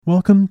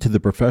Welcome to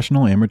the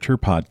Professional Amateur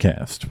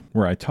Podcast,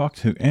 where I talk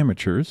to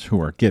amateurs who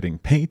are getting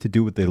paid to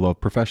do what they love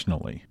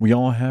professionally. We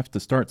all have to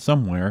start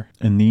somewhere,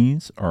 and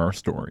these are our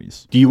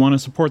stories. Do you want to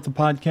support the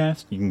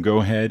podcast? You can go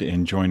ahead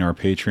and join our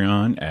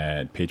Patreon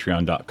at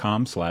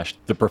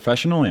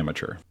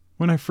patreon.com/theprofessionalamateur.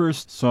 When I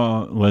first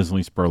saw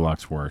Leslie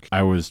Spurlock's work,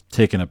 I was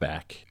taken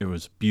aback. It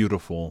was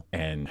beautiful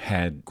and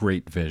had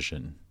great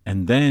vision.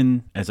 And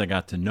then, as I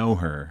got to know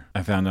her,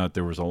 I found out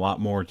there was a lot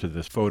more to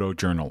this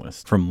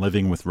photojournalist, from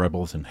living with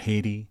rebels in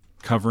Haiti,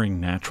 covering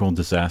natural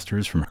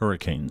disasters from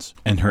hurricanes,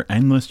 and her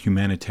endless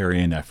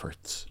humanitarian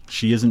efforts.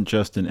 She isn't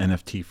just an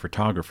NFT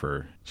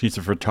photographer, she's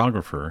a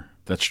photographer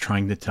that's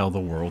trying to tell the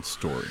world's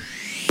story.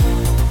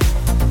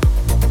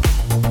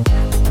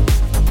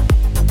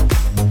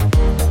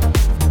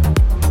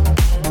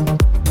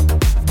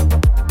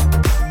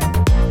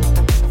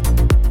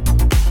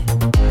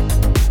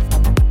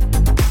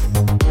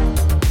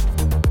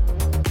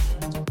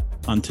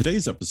 On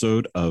today's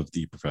episode of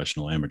the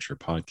Professional Amateur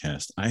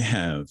Podcast, I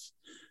have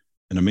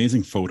an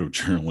amazing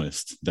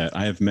photojournalist that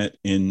I have met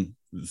in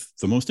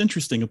the most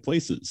interesting of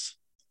places.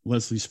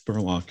 Leslie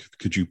Spurlock,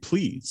 could you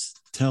please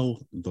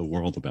tell the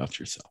world about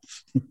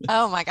yourself?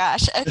 Oh my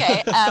gosh.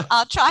 Okay.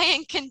 I'll try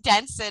and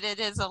condense it. It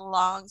is a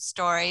long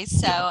story.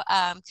 So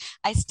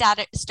I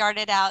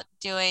started out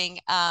doing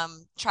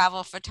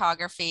travel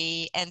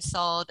photography and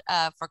sold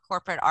for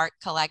corporate art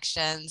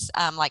collections,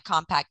 like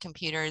compact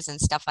computers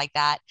and stuff like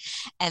that.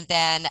 And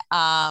then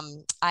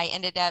I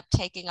ended up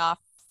taking off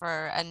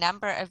for a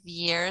number of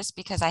years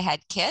because I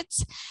had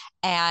kids.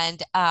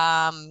 And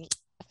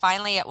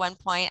finally, at one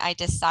point, I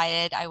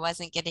decided I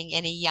wasn't getting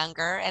any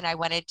younger and I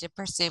wanted to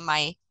pursue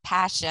my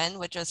passion,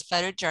 which was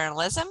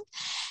photojournalism.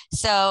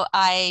 So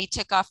I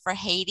took off for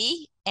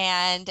Haiti,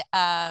 and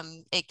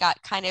it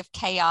got kind of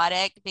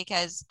chaotic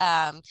because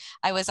I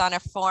was on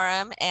a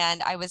forum,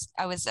 and I was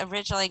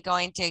originally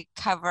going to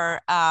cover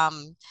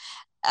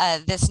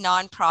this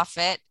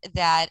nonprofit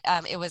that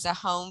it was a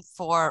home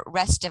for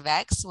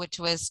Restivex, which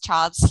was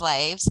child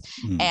slaves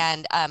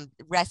and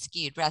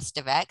rescued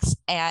Restivex.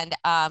 And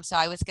so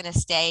I was going to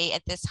stay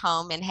at this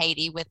home in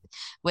Haiti with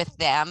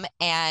them.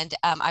 And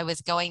I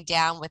was going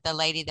down with a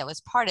lady that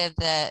was part of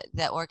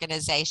the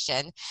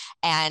organization.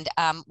 And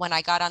when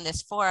I got on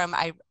this forum,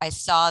 I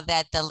saw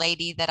that the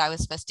lady that I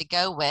was supposed to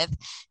go with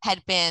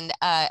had been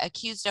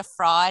accused of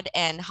fraud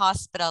and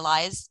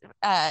hospitalized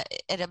at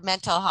a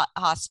mental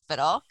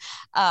hospital.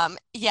 And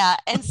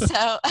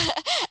so,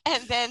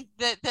 and then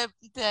the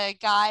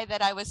guy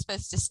that I was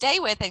supposed to stay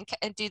with and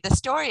do the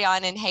story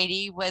on in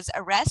Haiti was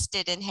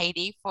arrested in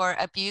Haiti for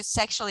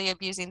sexually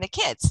abusing the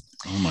kids.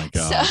 Oh my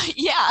God.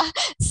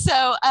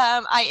 So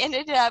I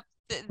ended up,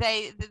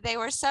 they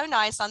were so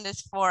nice on this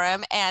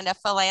forum, and a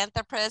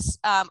philanthropist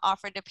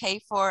offered to pay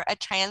for a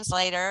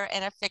translator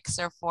and a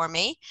fixer for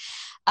me.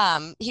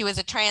 He was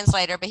a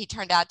translator, but he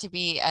turned out to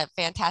be a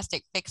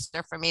fantastic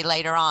fixer for me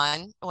later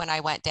on when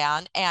I went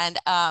down. And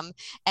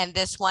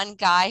this one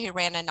guy who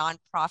ran a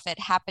nonprofit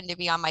happened to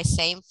be on my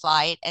same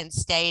flight and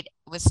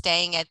was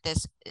staying at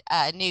this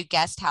new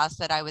guest house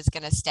that I was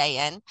going to stay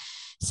in.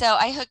 So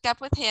I hooked up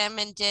with him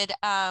and did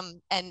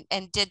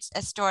did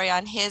a story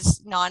on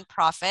his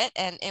nonprofit,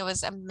 and it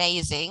was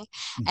amazing.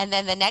 And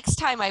then the next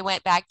time I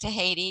went back to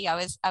Haiti, I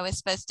was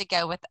supposed to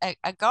go with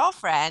a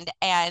girlfriend,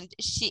 and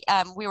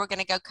we were going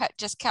to go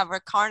just cover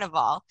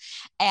Carnival,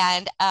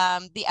 and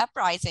the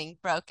uprising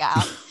broke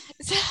out.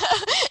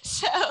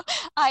 so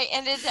I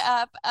ended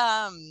up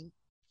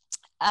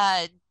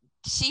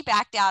she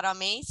backed out on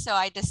me, so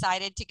I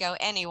decided to go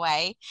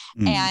anyway.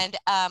 And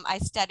I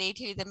studied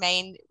who the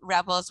main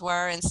rebels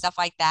were and stuff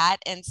like that.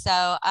 And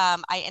so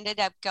I ended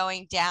up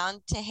going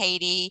down to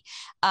Haiti.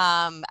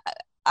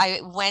 I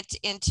went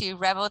into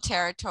rebel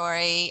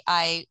territory.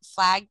 I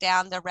flagged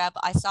down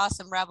I saw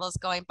some rebels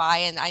going by,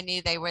 and I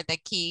knew they were the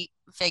key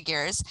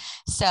figures.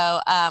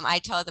 So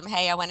I told them,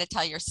 hey, I want to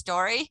tell your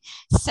story.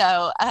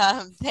 So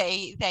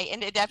they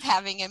ended up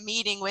having a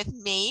meeting with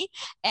me,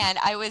 and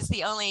I was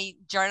the only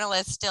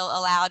journalist still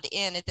allowed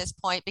in at this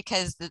point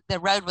because the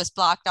road was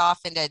blocked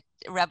off into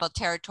rebel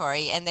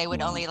territory, and they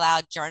would only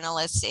allow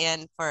journalists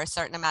in for a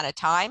certain amount of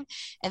time,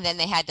 and then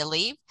they had to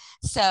leave.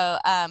 So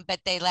but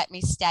they let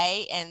me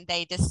stay, and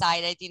they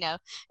decided,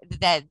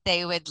 that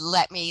they would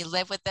let me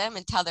live with them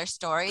and tell their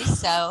stories.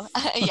 So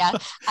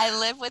I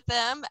live with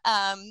them.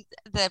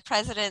 The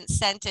president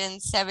sent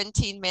in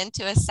 17 men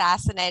to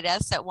assassinate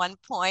us at one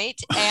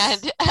point,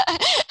 and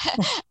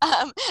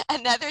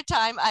another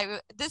time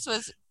this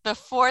was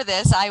before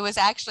this, I was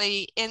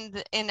actually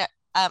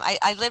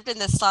I lived in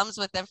the slums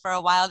with them for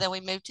a while. Then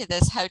we moved to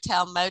this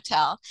hotel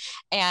motel,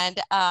 and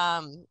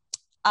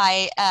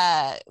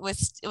I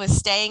was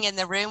staying in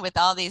the room with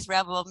all these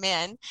rebel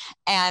men,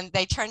 and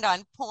they turned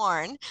on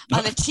porn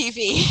on the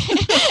TV.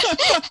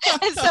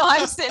 And so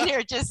I'm sitting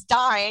here just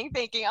dying,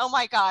 thinking, oh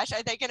my gosh,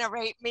 are they going to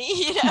rape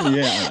me?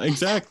 Yeah,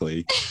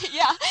 exactly.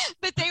 Yeah,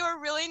 but they were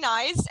really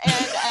nice.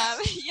 And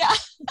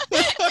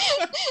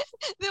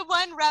The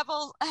one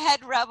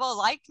head rebel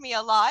liked me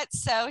a lot,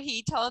 so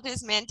he told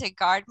his men to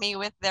guard me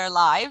with their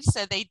lives.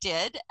 So they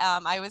did.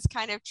 I was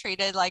kind of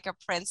treated like a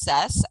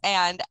princess,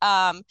 and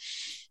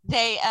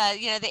they,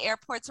 the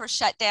airports were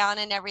shut down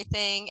and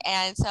everything.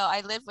 And so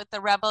I lived with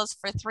the rebels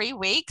for 3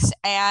 weeks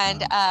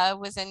and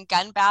was in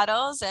gun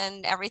battles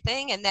and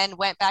everything. And then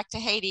went back to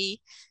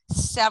Haiti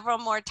several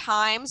more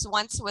times.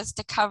 Once was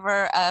to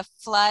cover a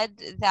flood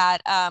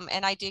that,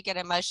 and I do get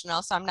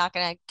emotional, so I'm not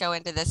going to go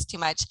into this too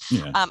much.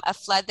 Yeah. A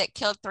flood that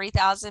killed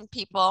 3,000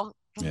 people.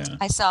 Yeah.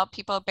 I saw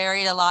people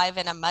buried alive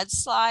in a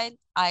mudslide.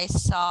 I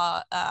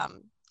saw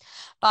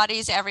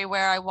bodies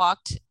everywhere. I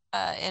walked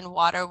in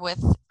water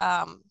with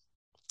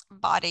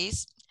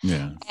bodies.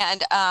 Yeah.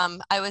 And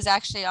I was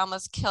actually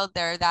almost killed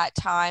there that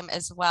time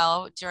as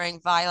well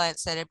during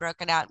violence that had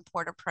broken out in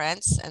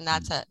Port-au-Prince. And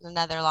that's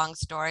another long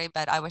story,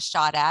 but I was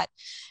shot at.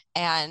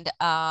 And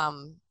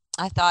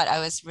I thought I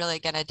was really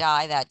going to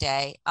die that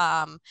day.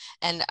 And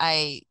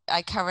I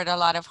covered a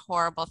lot of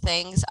horrible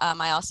things.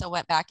 I also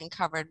went back and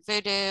covered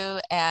voodoo.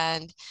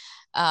 And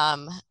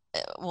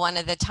one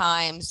of the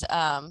times,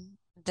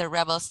 the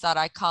rebels thought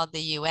I called the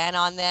UN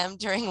on them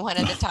during one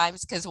of the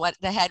times, because what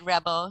the head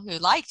rebel who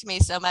liked me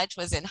so much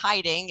was in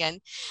hiding,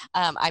 and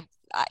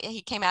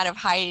he came out of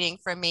hiding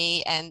from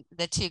me and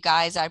the two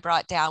guys I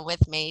brought down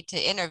with me to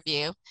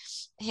interview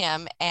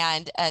him,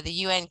 and the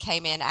UN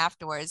came in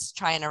afterwards to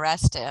try and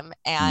arrest him,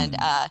 and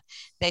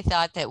they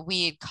thought that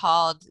we had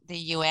called the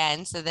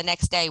UN. So the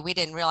next day, we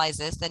didn't realize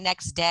this. The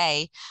next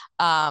day,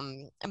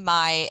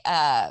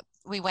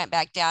 we went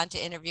back down to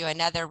interview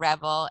another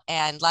rebel,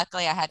 and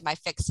luckily I had my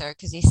fixer,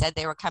 because he said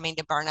they were coming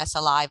to burn us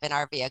alive in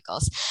our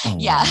vehicles.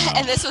 Wow.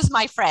 And this was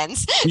my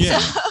friends. Yeah.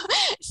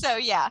 So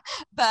yeah,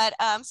 but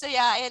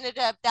I ended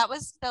up, that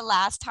was the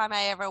last time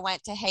I ever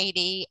went to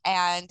Haiti,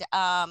 and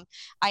I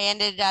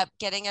ended up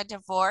getting a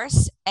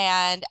divorce,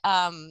 and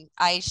I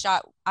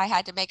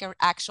had to make an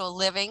actual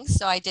living,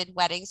 so I did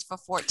weddings for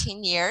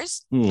 14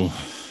 years. Ooh.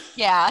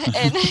 Yeah.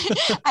 And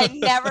I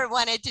never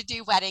wanted to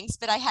do weddings,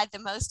 but I had the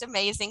most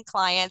amazing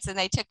clients, and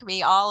they took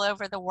me all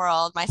over the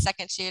world, my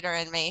second shooter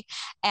and me.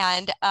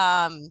 And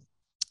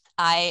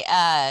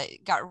I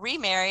got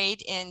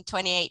remarried in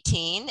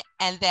 2018,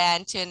 and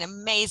then to an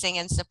amazing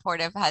and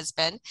supportive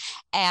husband.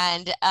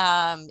 And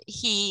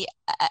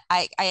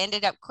I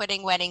ended up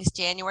quitting weddings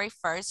January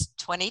 1st,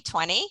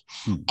 2020,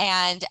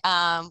 and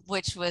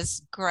which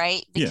was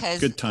great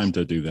because good time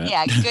to do that.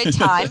 Yeah, good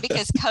time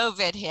because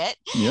COVID hit.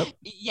 Yep.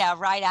 Yeah,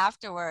 right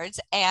afterwards.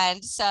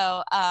 And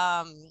so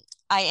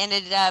I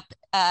ended up,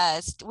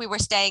 we were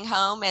staying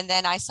home, and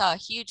then I saw a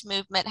huge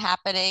movement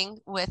happening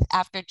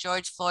after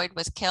George Floyd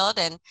was killed.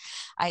 And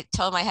I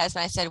told my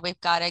husband, I said, we've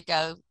got to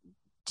go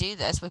do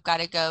this. We've got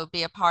to go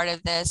be a part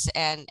of this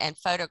and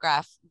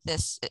photograph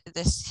this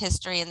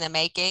history in the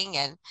making.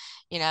 And,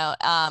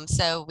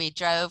 so we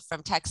drove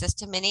from Texas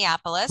to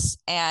Minneapolis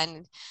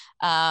and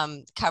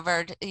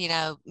covered,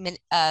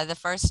 the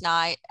first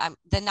night,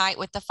 the night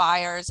with the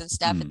fires and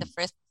stuff at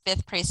the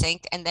fifth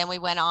precinct. And then we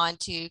went on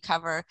to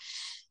cover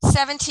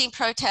 17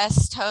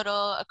 protests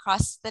total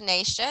across the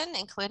nation,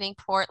 including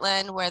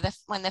Portland, where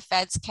when the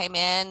feds came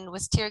in,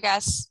 was tear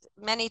gas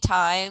many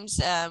times.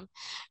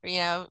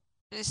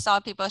 We saw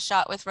people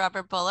shot with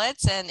rubber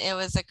bullets, and it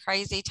was a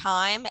crazy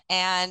time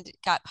and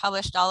got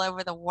published all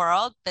over the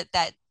world, but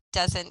that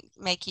doesn't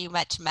make you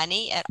much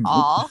money at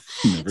all.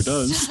 Never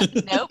does.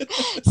 Nope.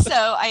 So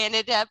I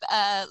ended up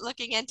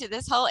looking into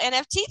this whole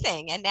NFT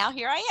thing, and now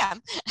here I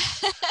am.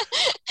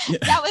 Yeah.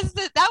 That was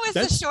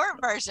the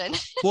short version.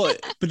 Well,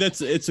 but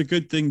it's a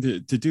good thing to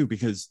do,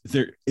 because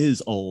there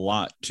is a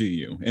lot to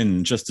you,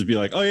 and just to be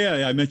like, oh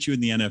yeah, I met you in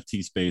the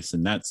NFT space,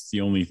 and that's the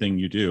only thing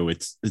you do.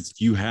 It's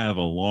you have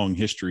a long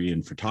history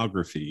in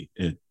photography,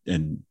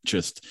 and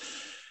just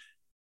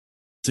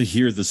to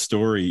hear the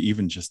story,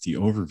 even just the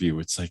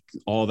overview, it's like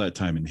all that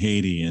time in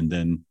Haiti. And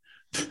then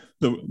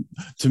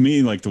to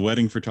me, like the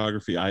wedding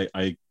photography,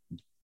 I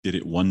did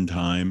it one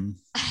time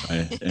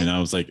and I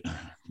was like,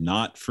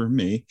 not for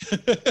me.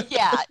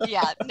 Yeah,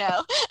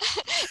 no.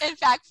 In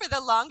fact, for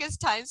the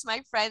longest times,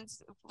 my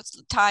friends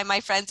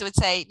would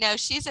say, no,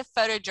 she's a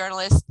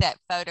photojournalist that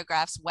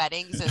photographs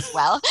weddings as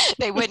well.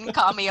 They wouldn't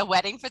call me a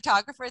wedding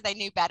photographer. They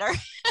knew better.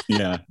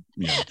 Yeah.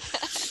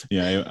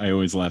 I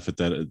always laugh at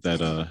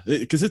that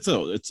because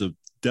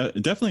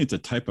definitely it's a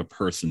type of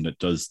person that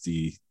does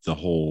the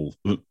whole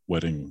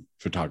wedding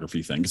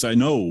photography thing, because I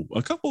know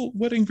a couple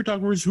wedding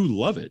photographers who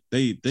love it.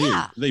 They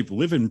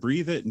live and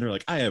breathe it, and they're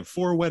like, I have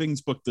 4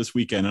 weddings booked this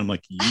weekend. I'm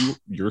like,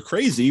 you're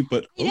crazy,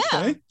 but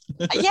okay.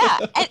 Yeah.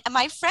 And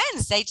my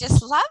friends, they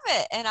just love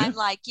it. And I'm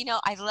like,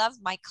 I love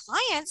my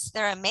clients,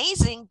 they're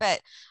amazing, but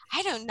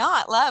I do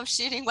not love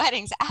shooting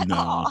weddings at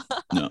all.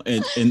 No.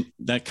 And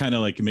that kind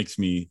of like makes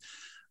me,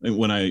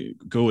 when I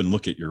go and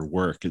look at your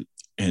work,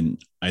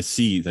 and I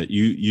see that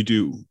you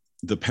do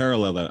the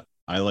parallel that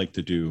I like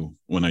to do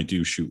when I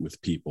do shoot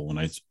with people,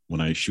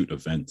 when I shoot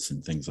events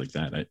and things like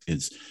that,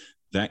 is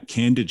that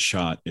candid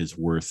shot is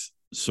worth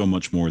so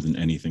much more than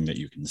anything that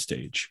you can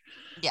stage.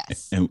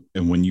 Yes. And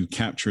when you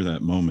capture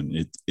that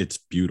moment, it's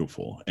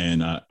beautiful.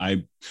 And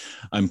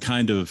I'm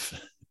kind of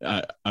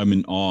I'm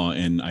in awe,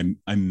 and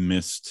I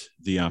missed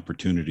the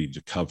opportunity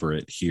to cover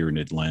it here in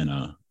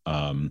Atlanta.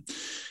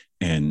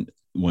 And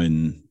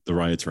when the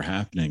riots were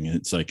happening,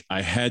 it's like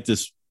it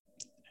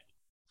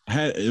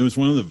was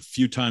one of the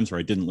few times where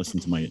I didn't listen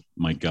to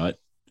my gut.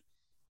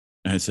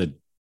 And I said,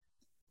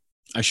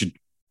 I should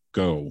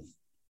go.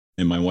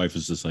 And my wife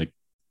was just like,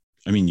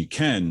 I mean, you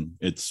can.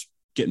 It's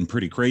getting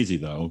pretty crazy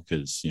though,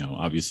 because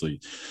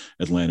obviously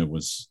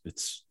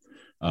it's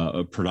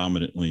a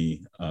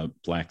predominantly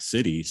black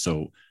city,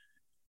 so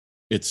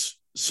it's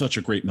such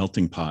a great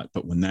melting pot.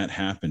 But when that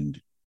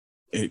happened,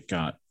 it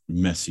got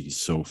messy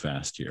so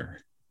fast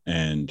here,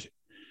 and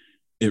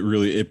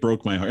it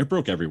broke my heart. It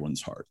broke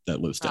everyone's heart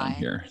that lives down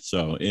here.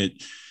 So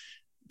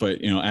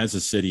but as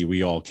a city,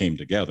 we all came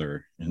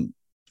together,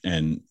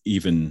 and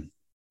even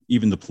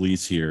the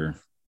police here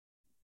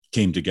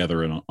came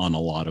together on a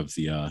lot of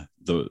the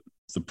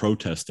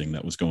protesting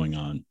that was going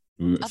on.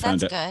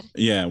 That's good.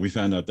 Yeah, we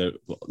found out that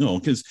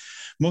because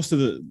most of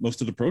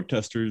the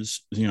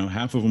protesters,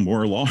 half of them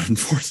were law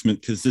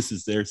enforcement, because this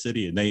is their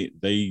city, and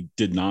they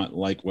did not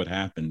like what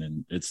happened.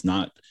 And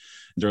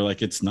they're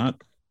like, it's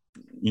not,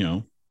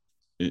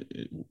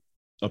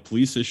 a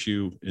police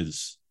issue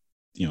is,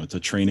 it's a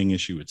training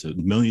issue. It's a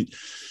million.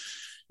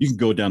 You can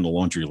go down the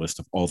laundry list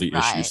of all the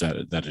issues that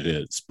it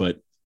is.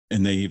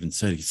 And they even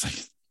said, he's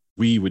like,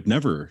 we would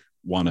never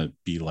want to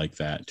be like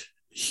that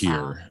here.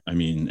 Wow. I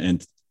mean,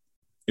 and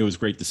it was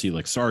great to see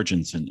like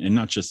sergeants and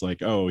not just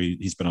like, oh,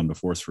 he's been on the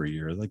force for a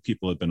year. Like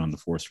people have been on the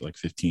force for like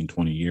 15,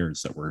 20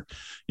 years that were,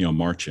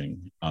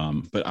 marching.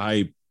 But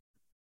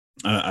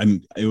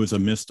it was a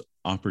missed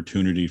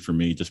opportunity for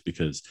me, just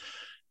because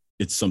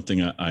it's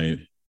something I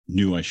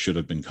knew I should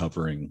have been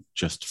covering,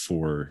 just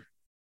for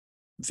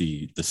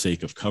the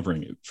sake of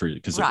covering it,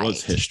 because it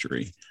was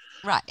history.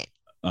 Right.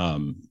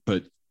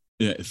 But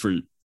for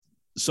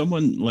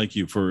someone like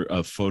you, for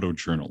a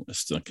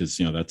photojournalist, because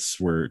that's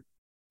where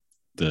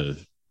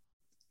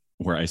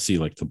I see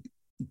like the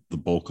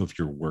bulk of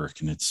your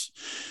work, and it's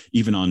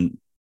even on.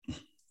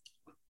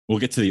 We'll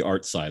get to the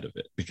art side of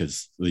it,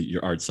 because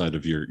your art side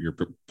of your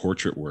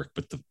portrait work,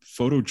 but the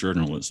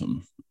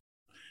photojournalism.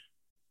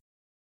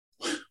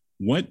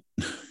 What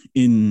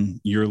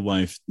in your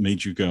life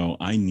made you go,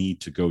 I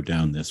need to go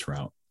down this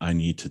route? I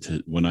need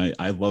to when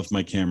I love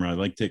my camera, I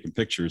like taking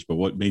pictures, but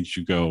what made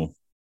you go,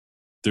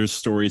 there's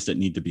stories that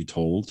need to be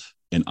told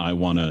and I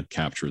want to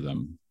capture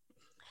them?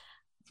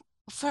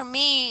 For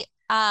me,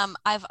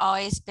 I've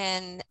always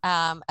been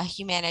a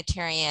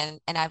humanitarian,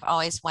 and I've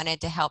always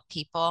wanted to help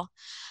people.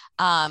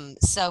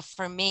 So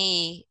for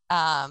me,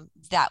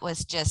 that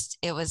was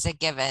it was a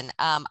given.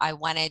 I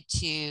wanted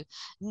to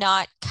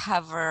not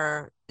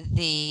cover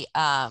the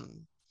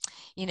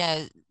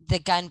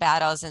gun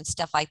battles and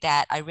stuff like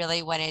that. I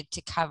really wanted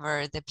to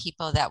cover the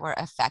people that were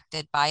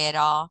affected by it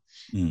all.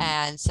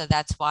 And so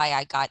that's why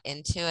I got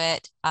into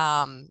it.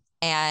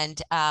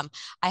 And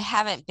I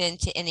haven't been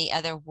to any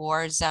other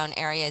war zone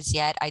areas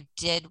yet. I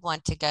did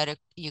want to go to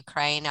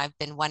Ukraine. I've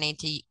been wanting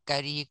to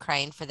go to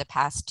Ukraine for the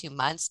past 2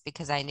 months,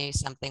 because I knew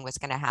something was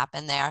going to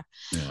happen there.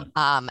 Yeah.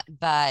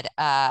 But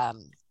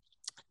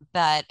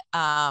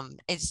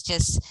it's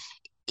just,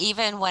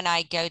 even when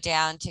I go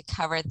down to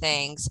cover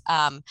things,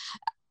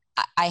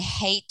 I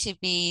hate to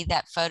be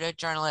that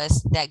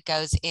photojournalist that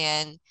goes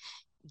in,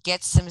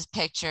 gets some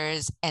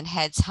pictures and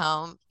heads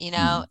home,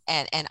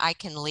 and I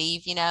can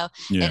leave, Yeah.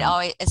 It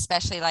always,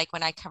 especially like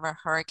when I cover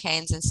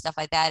hurricanes and stuff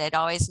like that, it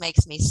always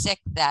makes me sick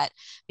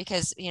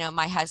because,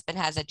 my husband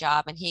has a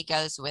job and he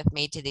goes with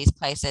me to these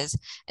places.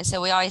 And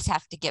so we always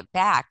have to get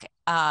back.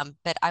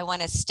 But I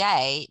want to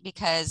stay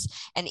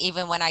and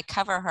even when I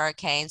cover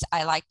hurricanes,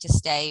 I like to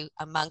stay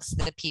amongst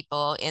the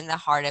people in the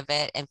heart of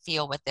it and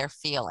feel what they're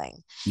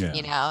feeling,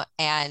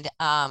 and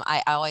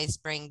I always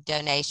bring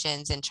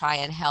donations and try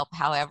and help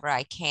however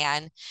I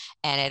can.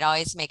 And it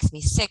always makes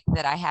me sick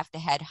that I have to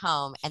head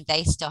home and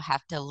they still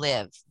have to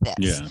live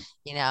this,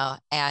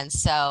 and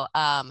so,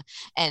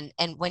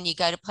 and when you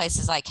go to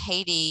places like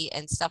Haiti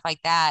and stuff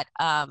like that,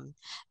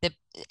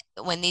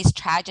 when these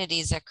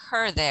tragedies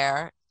occur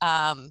there,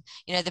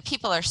 the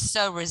people are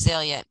so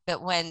resilient,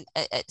 but when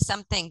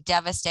something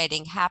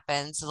devastating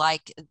happens,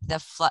 like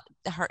the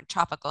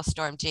tropical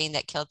storm Jean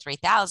that killed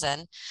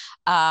 3,000,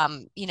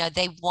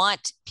 they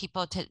want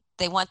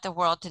the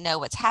world to know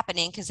what's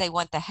happening, because they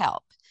want the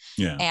help.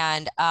 Yeah.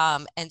 And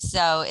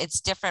so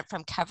it's different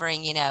from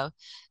covering,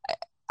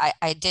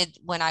 I did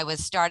when I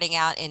was starting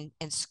out in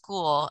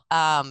school,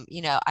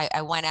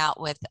 I went out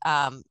with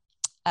a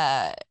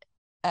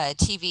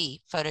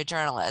TV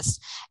photojournalist,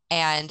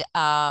 and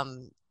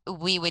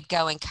we would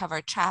go and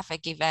cover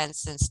traffic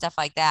events and stuff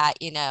like that,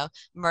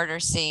 murder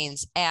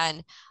scenes.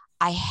 And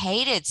I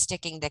hated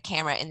sticking the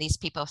camera in these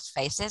people's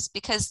faces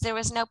because there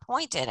was no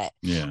point in it.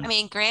 Yeah. I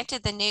mean,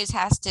 granted, the news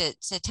has to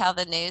tell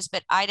the news,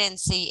 but I didn't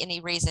see any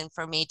reason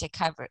for me to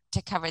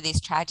cover these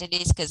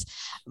tragedies, because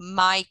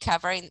my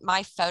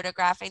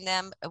photographing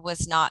them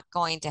was not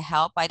going to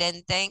help, I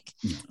didn't think.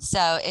 No.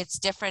 So it's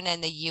different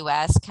in the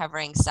US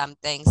covering some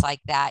things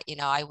like that.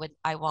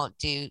 I won't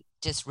do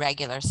just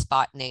regular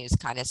spot news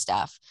kind of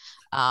stuff.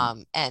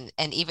 And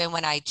even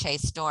when I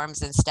chase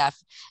storms and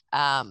stuff,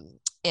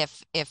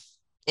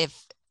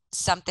 if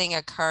something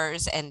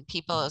occurs and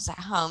people's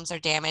homes are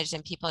damaged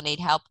and people need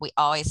help, we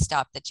always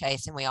stop the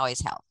chase and we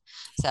always help.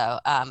 So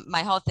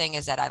my whole thing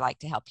is that I like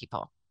to help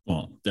people.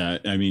 Well,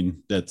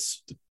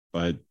 that's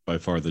by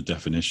far the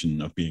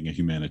definition of being a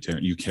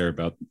humanitarian. You care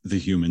about the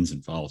humans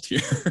involved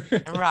here.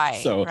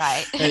 Right. So,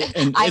 right.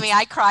 And I mean,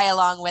 I cry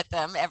along with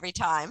them every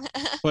time.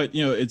 But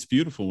it's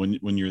beautiful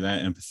when you're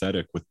that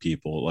empathetic with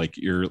people. Like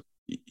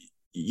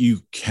you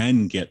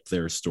can get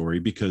their story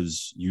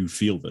because you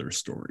feel their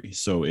story.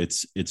 So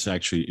it's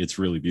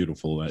really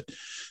beautiful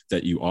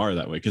that you are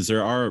that way, because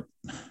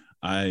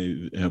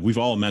we've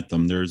all met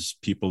them. There's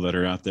people that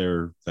are out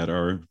there that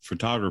are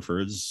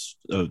photographers.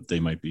 They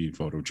might be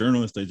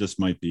photojournalists. They just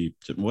might be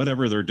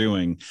whatever they're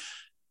doing,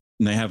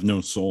 and they have no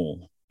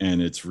soul.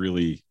 And it's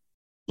really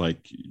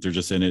like they're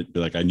just in it.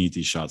 Like, I need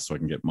these shots so I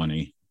can get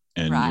money.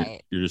 And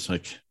right. you're just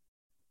like,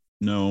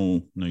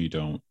 no, you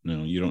don't.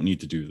 No, you don't need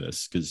to do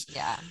this, because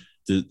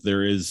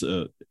there is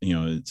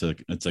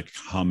it's a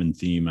common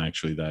theme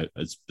actually that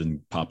has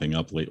been popping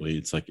up lately.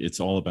 It's like,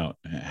 it's all about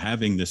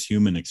having this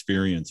human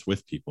experience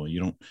with people. You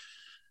don't,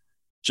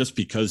 just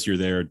because you're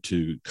there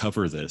to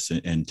cover this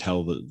and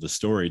tell the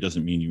story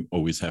doesn't mean you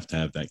always have to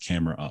have that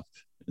camera up.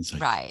 It's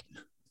like, right.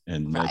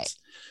 And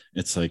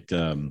it's like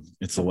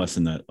it's a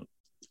lesson that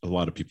a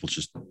lot of people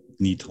just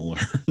need to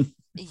learn.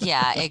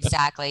 Yeah,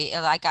 exactly.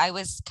 Like I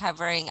was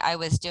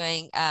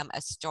doing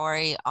a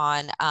story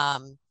on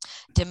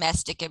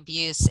domestic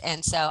abuse,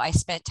 and so I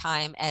spent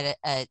time at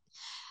a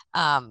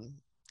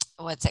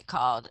what's it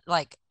called,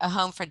 like a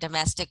home for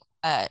domestic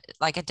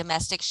like a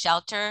domestic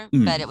shelter,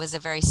 but it was a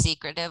very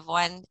secretive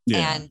one.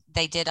 And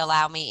they did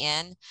allow me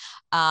in,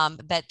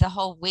 but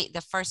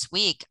the first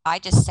week I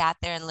just sat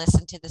there and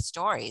listened to the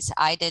stories.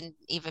 I didn't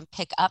even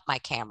pick up my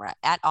camera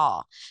at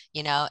all,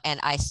 and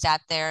I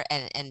sat there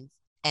and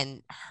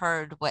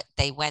heard what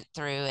they went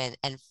through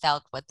and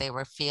felt what they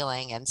were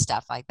feeling and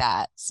stuff like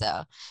that.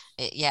 So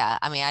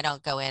I mean, I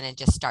don't go in and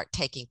just start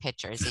taking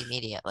pictures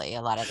immediately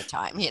a lot of the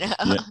time.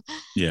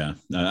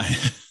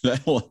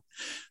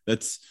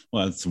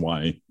 That's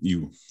why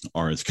you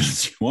are as good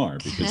as you are,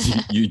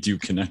 because you do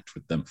connect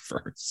with them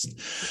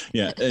first.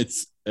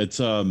 It's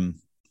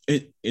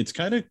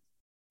kind of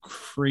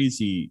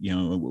crazy.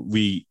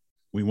 We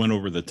went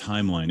over the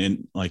timeline,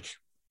 and like,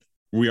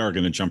 we are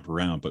going to jump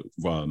around, but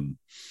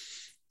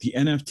the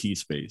NFT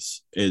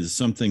space is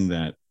something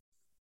that,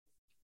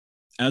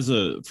 as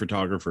a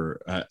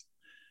photographer,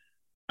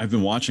 I've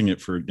been watching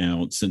it for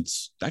now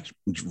since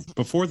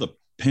before the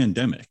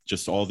pandemic,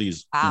 just all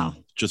these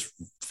just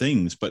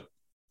things, but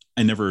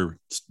I never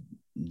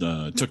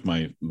took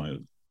my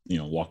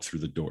walk through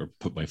the door,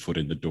 put my foot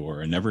in the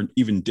door, and never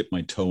even dipped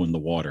my toe in the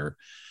water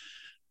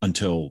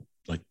until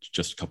like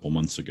just a couple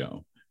months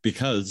ago,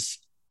 because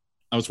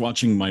I was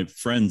watching my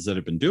friends that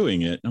have been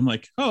doing it. And I'm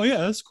like, oh yeah,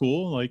 that's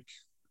cool. Like,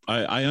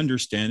 I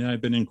understand it.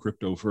 I've been in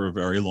crypto for a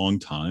very long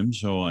time.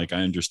 So like, I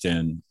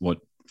understand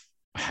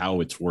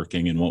how it's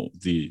working and what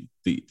the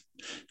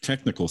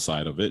technical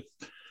side of it.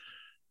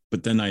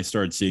 But then I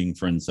started seeing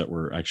friends that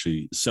were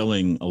actually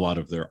selling a lot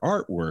of their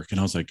artwork. And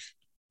I was like,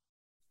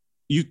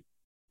 you're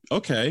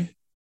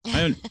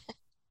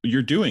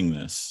doing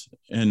this.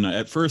 And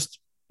at first,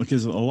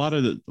 because a lot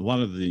of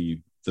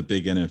the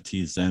big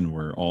NFTs then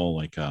were all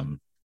like,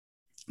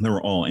 they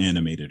were all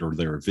animated, or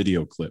they were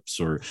video clips,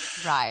 or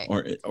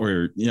it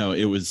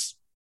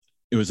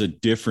was a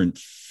different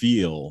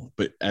feel.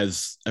 But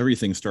as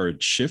everything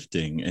started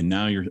shifting, and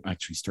now you're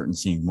actually starting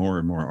seeing more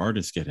and more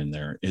artists get in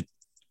there,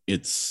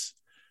 it's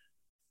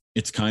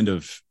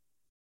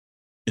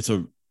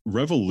a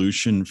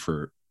revolution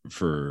for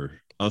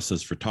us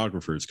as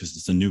photographers, because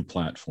it's a new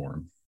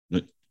platform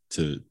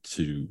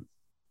to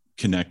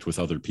connect with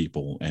other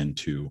people and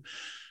to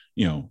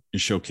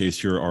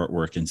showcase your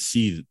artwork and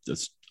see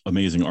this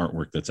amazing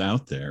artwork that's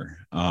out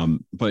there.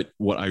 But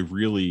what I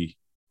really,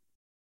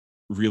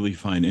 really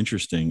find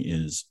interesting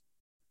is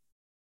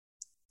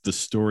the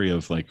story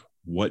of like,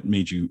 what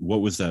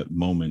was that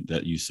moment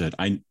that you said,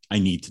 I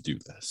need to do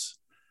this?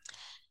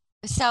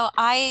 So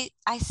I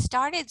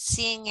started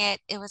seeing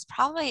it. It was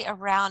probably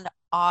around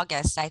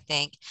August, I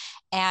think.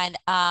 And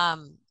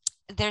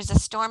there's a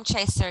storm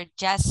chaser,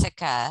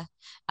 Jessica,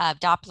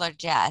 Doppler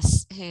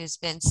Jess, who's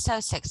been so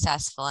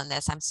successful in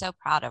this. I'm so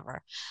proud of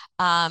her.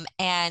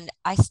 And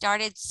I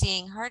started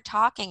seeing her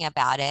talking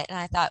about it, and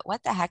I thought,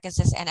 what the heck is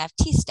this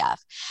NFT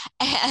stuff?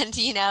 And,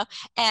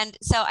 and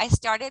so I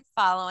started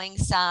following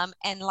some,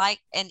 and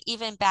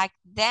even back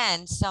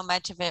then, so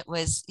much of it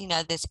was,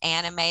 this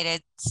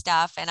animated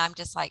stuff. And I'm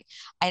just like,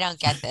 I don't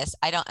get this.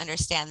 I don't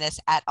understand this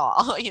at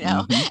all,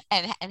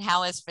 Mm-hmm. and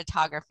how is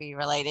photography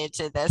related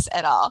to this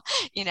at all,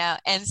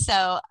 And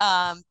so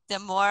the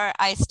more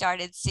I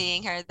started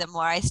seeing her, the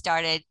more I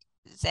started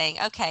saying,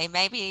 okay,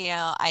 maybe,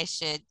 I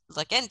should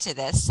look into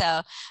this.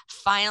 So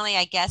finally,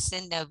 I guess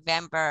in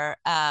November,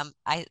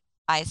 I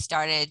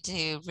started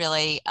to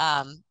really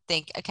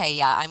think, okay,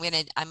 yeah, I'm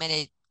gonna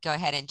go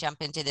ahead and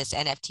jump into this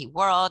NFT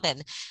world,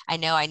 and I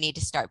know I need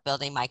to start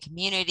building my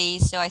community.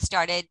 So I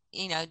started,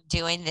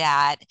 doing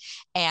that.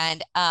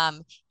 And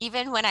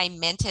even when I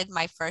minted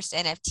my first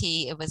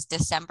NFT, it was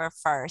December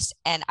 1st,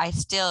 and I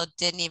still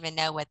didn't even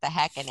know what the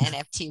heck an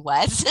NFT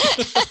was,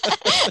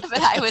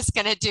 but I was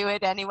going to do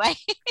it anyway.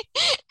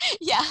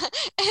 Yeah.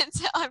 And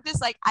so I'm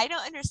just like, I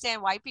don't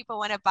understand why people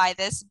want to buy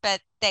this,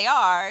 but they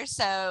are.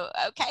 So,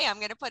 okay, I'm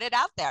going to put it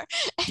out there.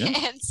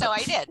 Yeah. And so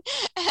I did.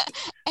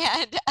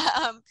 And,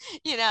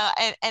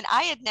 and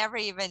I had never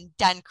even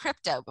done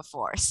crypto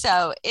before.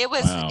 So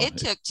Wow. it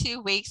took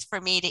 2 weeks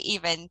for me to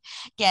even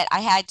I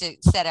had to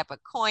set up a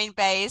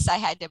Coinbase. I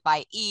had to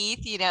buy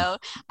ETH,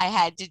 I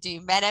had to do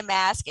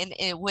MetaMask, and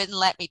it wouldn't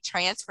let me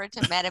transfer to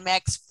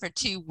MetaMask for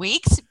 2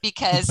 weeks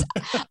because,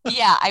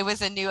 yeah, I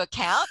was a new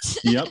account.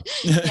 Yep.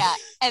 Yeah.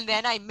 And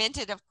then I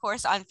minted, of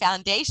course, on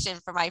Foundation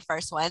for my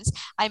first ones.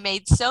 I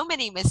made so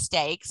many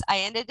mistakes. I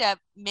ended up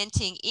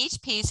minting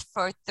each piece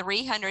for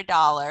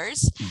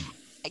 $300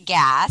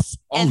 gas.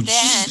 And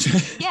then,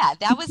 yeah,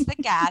 that was the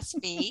gas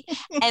fee.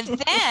 And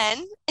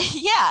then,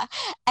 yeah.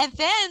 And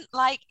then,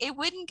 like, it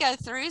wouldn't go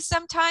through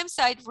sometimes.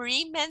 So I'd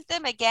remint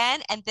them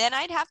again, and then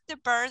I'd have to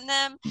burn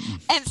them.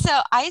 And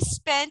so I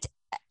spent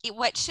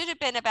what should have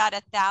been about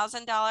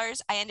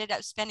 $1,000. I ended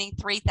up spending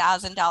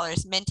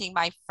 $3,000 minting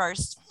my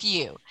first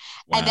few.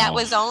 Wow. And that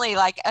was only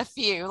like a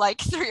few, like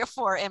 3 or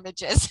 4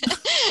 images.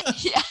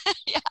 Yeah.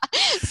 Yeah.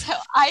 So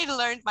I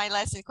learned my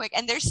lesson quick.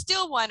 And there's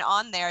still one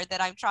on there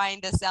that I'm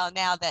trying to sell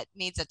now that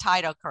needs a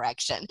title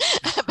correction.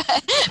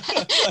 But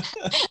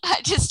I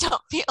just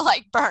don't feel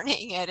like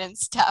burning it and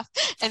stuff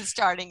and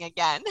starting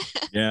again.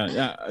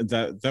 Yeah.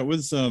 That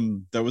was a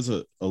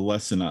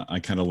lesson I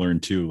kind of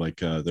learned too. Like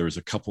there was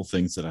a couple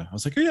things that I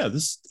was like, oh yeah,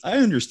 I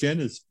understand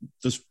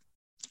this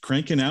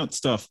cranking out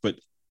stuff, but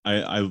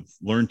I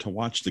learned to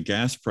watch the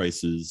gas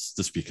prices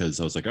just because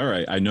I was like, all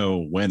right, I know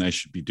when I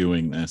should be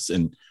doing this,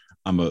 and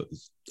I'm a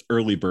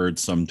early bird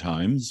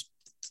sometimes.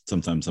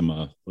 Sometimes I'm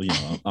up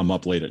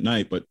late at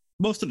night, but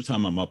most of the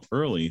time I'm up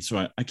early.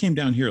 So I came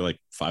down here like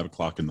 5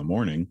 o'clock in the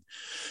morning,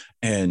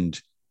 and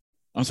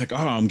I was like, oh,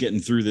 I'm getting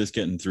through this.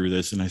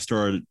 And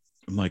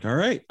I'm like, all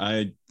right,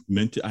 I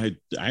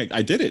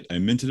did it. I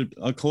minted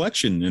a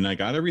collection, and I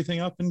got everything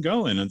up and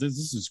going. And this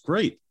is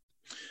great.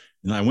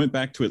 And I went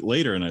back to it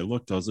later, and I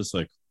was just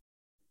like,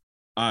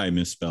 I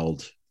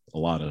misspelled a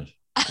lot of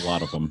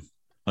them.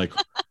 Like,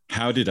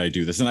 how did I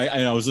do this? And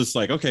I was just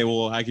like, okay,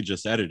 well, I could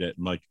just edit it.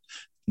 I'm like,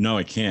 no,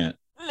 I can't.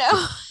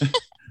 No.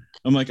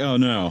 I'm like, oh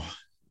no.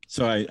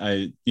 So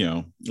I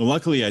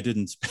luckily I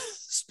didn't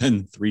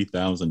spend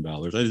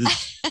 $3,000. I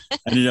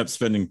ended up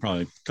spending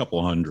probably a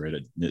couple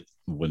hundred,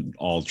 when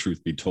all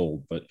truth be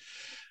told. But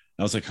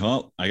I was like,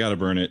 well, I got to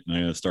burn it, and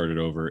I got to start it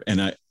over.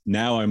 And I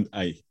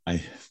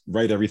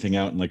write everything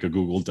out in like a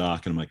Google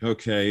Doc, and I'm like,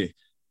 okay,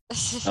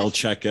 I'll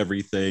check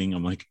everything.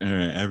 I'm like, all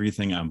right,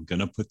 everything. I'm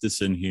gonna put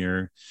this in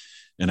here,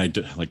 and I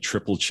do, like,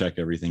 triple check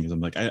everything, because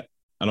I'm like, I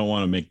don't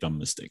want to make dumb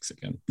mistakes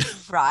again.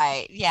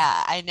 Right.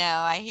 Yeah, I know.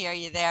 I hear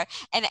you there.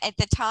 And at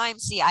the time,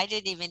 see, I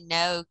didn't even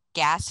know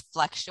gas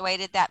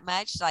fluctuated that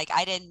much. Like,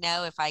 I didn't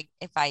know if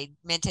I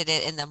minted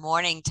it in the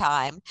morning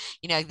time,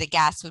 the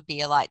gas would be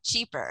a lot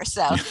cheaper.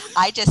 So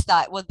I just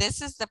thought, well,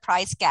 this is the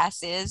price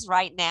gas is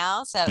right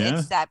now. So Yeah.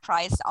 It's that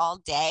price all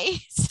day.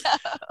 So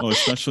Well,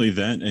 especially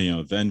then,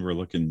 then we're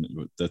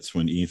looking, that's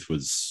when ETH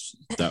was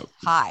that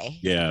high.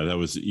 Yeah,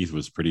 ETH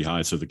was pretty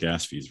high. So the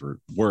gas fees were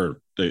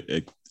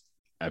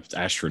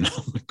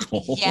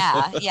astronomical.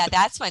 Yeah.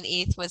 That's when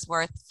ETH was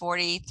worth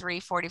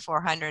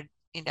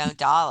 $4,400,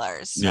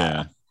 dollars. So.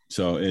 Yeah.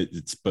 So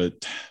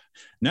but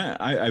now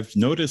I've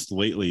noticed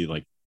lately,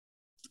 like,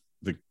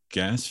 the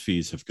gas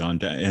fees have gone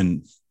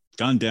down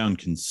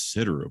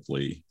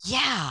considerably.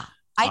 Yeah.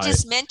 I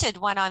just minted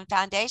one on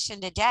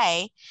Foundation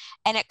today,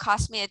 and it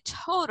cost me a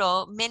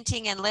total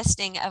minting and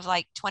listing of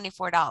like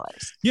 $24.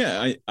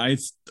 Yeah,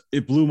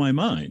 it blew my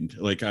mind.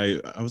 Like I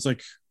was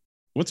like,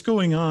 what's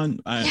going on?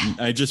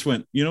 I just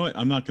went, you know what?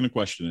 I'm not going to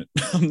question it.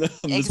 I'm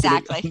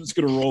just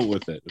going to roll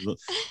with it.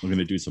 I'm going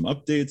to do some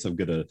updates. I'm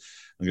going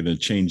to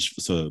change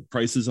some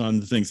prices on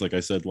the things. Like I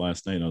said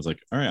last night, I was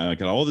like, all right, I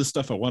got all this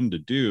stuff I wanted to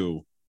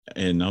do,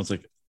 and I was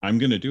like, I'm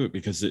going to do it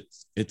because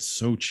it's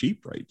so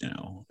cheap right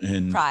now,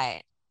 and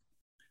right.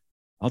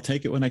 I'll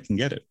take it when I can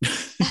get it.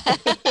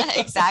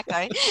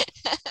 Exactly.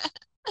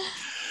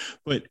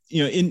 But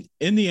in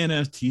the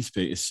NFT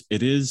space,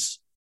 it is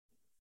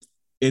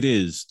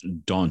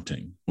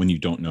daunting when you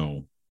don't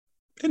know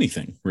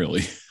anything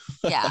really.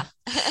 Yeah.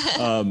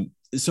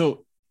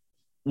 So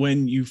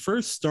when you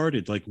first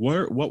started, like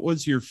what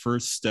was your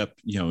first step?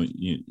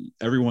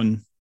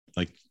 Everyone,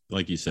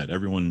 like you said,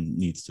 everyone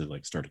needs to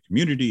like start a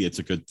community. It's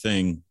a good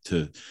thing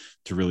to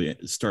really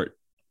start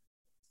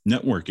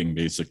networking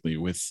basically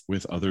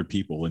with other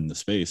people in the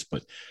space.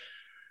 But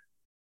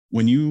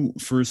when you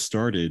first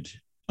started,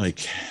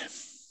 like,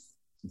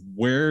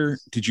 where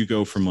did you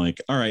go from like,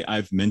 all right,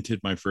 I've minted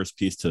my first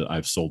piece to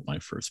I've sold my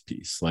first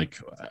piece? Like,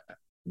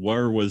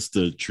 where was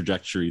the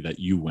trajectory that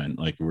you went?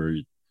 Like, were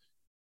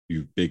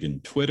you big in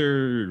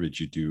Twitter?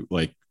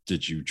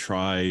 Did you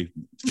try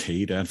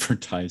paid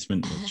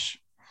advertisement? Which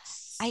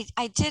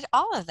I did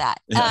all of that,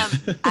 yeah.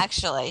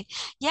 actually.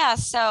 Yeah.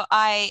 So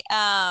I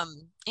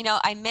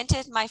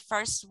minted my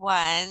first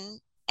one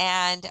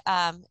and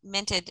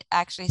minted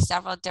actually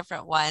several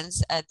different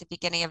ones at the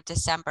beginning of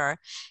December.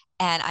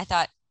 And I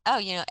thought, oh,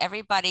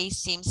 everybody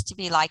seems to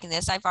be liking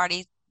this. I've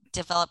already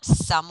developed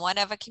somewhat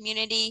of a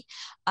community.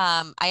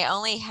 I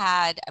only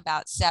had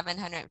about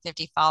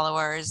 750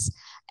 followers,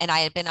 and I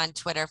had been on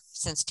Twitter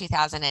since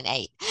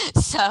 2008.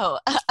 So,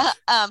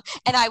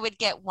 and I would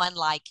get one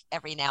like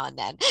every now and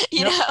then,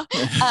 Yep.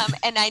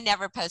 and I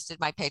never posted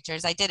my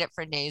pictures. I did it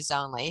for news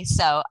only.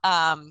 So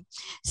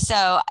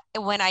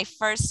when I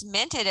first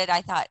minted it,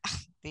 I thought,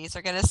 these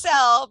are going to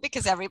sell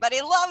because everybody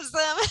loves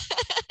them.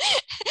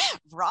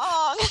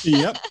 Wrong.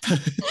 Yep.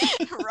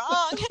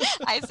 Wrong.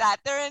 I sat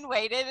there and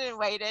waited and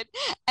waited.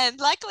 And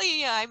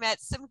luckily, I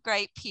met some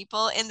great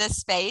people in this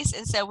space.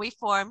 And so we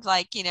formed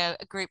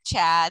group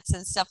chats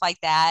and stuff like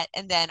that.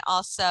 And then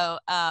also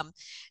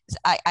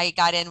I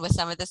got in with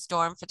some of the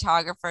storm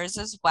photographers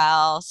as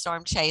well,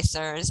 storm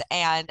chasers.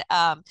 And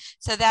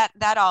so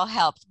that all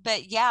helped.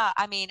 But yeah,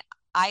 I mean,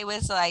 I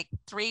was like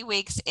 3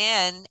 weeks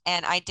in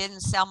and I didn't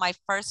sell my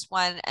first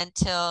one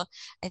until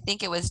I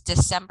think it was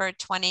December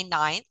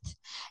 29th.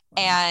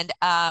 And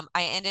I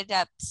ended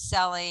up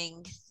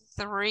selling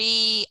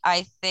 3,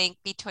 I think,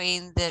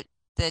 between the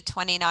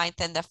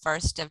 29th and the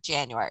 1st of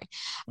January.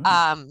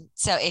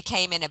 So it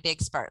came in a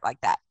big spurt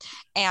like that.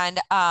 And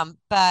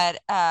but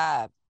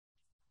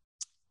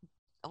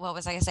what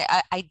was I gonna say?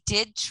 I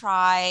did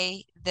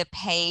try the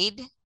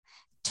paid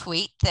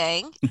tweet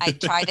thing. I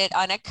tried it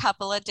on a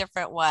couple of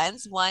different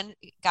ones. One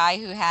guy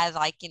who had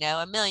 1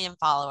 million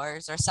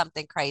followers or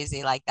something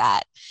crazy like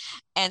that.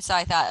 And so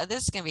I thought, oh,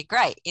 this is going to be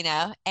great,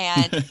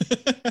 and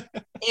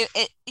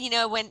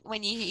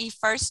when he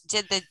first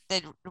did the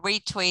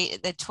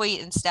retweet, the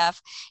tweet and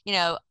stuff,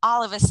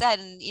 all of a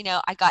sudden,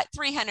 I got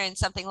 300 and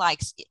something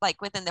likes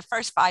like within the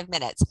first 5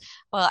 minutes.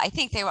 Well, I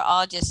think they were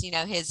all just,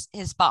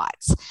 his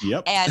bots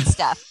Yep. and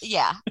stuff.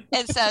 Yeah.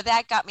 And so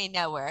that got me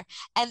nowhere.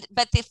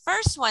 But the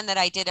first one that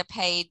I did a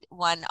paid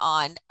one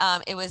on,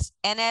 it was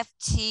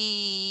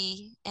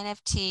NFT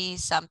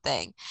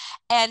something.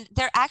 And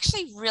they're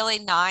actually really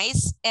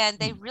nice. And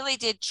they really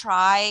did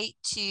try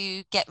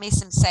to get me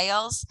some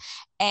sales.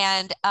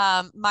 And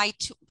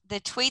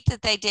the tweet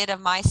that they did of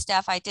my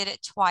stuff, I did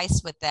it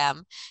twice with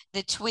them.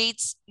 The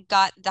tweets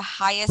got the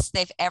highest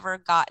they've ever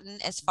gotten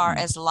as far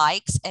as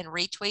likes and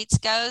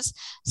retweets goes.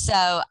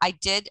 So I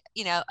did,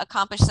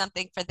 accomplish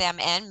something for them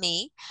and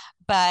me.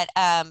 But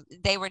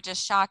they were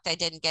just shocked I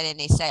didn't get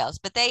any sales.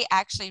 But they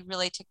actually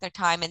really took their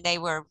time and they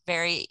were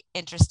very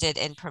interested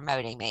in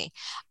promoting me.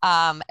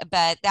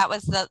 But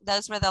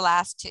those were the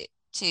last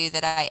two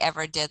that I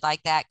ever did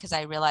like that, because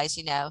I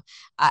realized,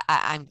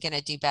 I'm going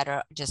to do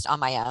better just on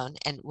my own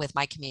and with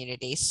my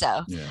community.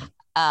 So yeah.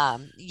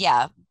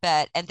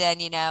 But and then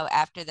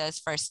after those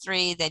first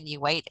 3, then you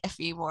wait a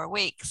few more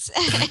weeks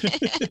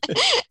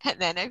and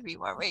then a few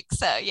more weeks.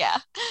 So yeah.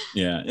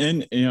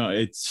 And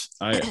it's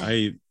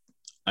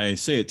I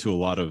say it to a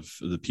lot of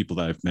the people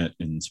that I've met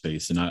in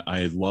space, and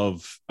I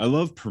love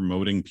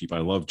promoting people.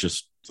 I love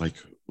just like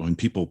when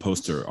people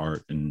post their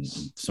art and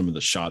some of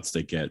the shots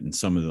they get, and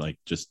some of the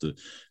just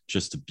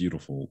the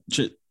beautiful,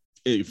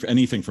 if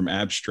anything from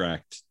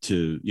abstract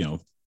to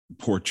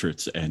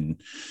portraits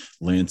and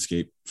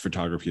landscape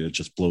photography that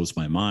just blows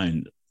my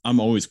mind. I'm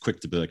always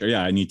quick to be like, oh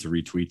yeah, I need to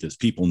retweet this.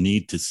 People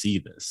need to see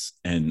this.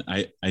 And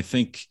I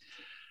think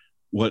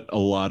what a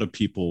lot of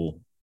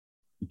people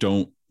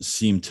don't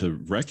seem to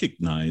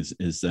recognize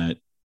is that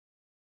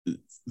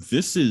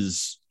this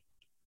is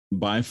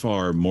by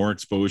far more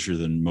exposure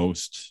than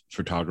most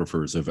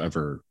photographers have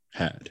ever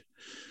had.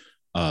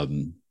 I've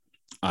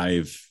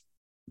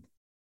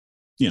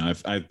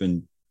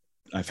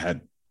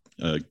had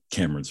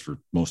cameras for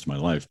most of my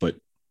life, but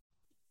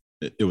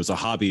it was a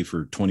hobby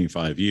for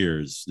 25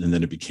 years, and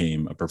then it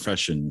became a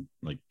profession.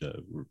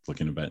 We're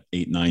looking about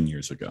 8-9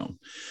 years ago.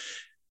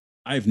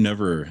 I've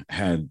never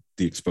had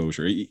the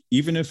exposure.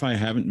 Even if I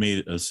haven't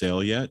made a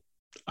sale yet,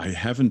 I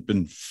haven't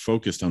been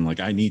focused on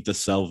I need to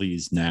sell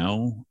these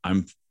now.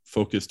 I'm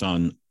focused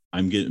on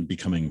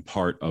becoming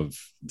part of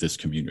this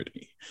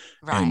community.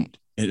 Right.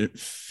 And it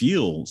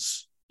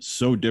feels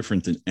so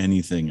different than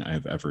anything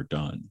I've ever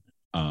done.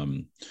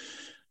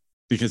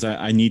 because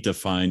I need to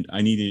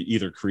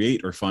either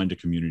create or find a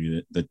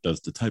community that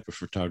does the type of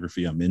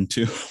photography I'm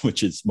into,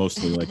 which is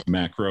mostly like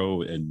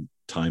macro and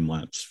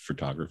time-lapse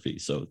photography.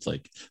 So it's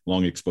like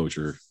long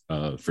exposure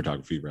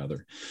photography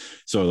rather.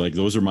 So like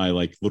those are my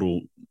like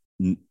little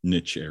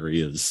niche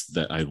areas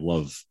that I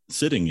love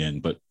sitting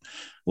in, but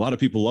a lot of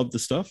people love the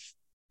stuff,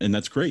 and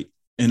that's great.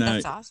 And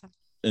That's awesome.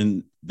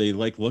 And they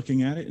like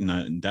looking at it,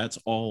 and that's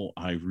all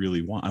I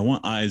really want. I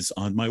want eyes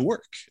on my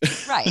work.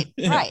 Right.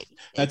 That's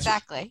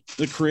Exactly.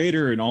 the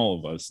creator in all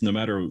of us, no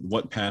matter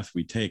what path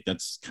we take.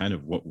 That's kind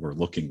of what we're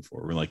looking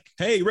for. We're like,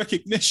 hey,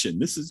 recognition,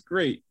 this is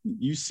great.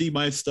 You see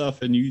my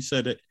stuff and you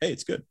said it, hey,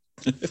 it's good.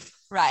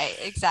 Right,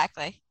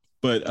 exactly.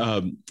 But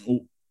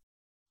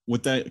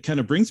what that kind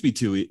of brings me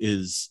to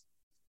is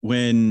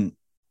when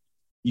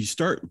you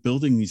start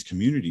building these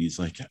communities,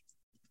 like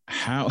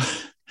how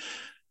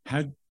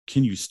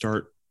can you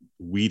start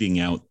weeding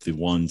out the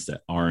ones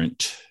that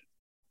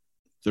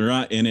they're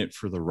not in it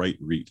for the right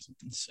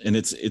reasons? And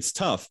it's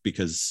tough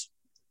because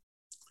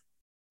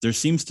there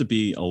seems to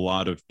be a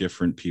lot of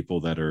different people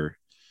that are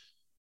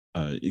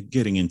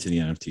getting into the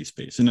NFT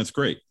space, and that's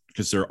great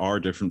because there are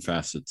different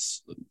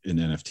facets in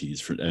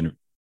NFTs and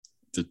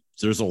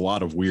there's a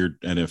lot of weird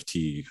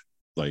NFT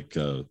like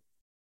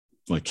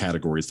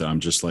categories that I'm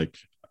just like,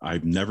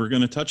 I'm never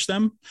going to touch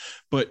them.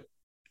 But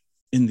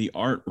in the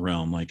art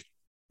realm, like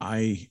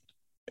I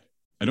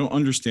don't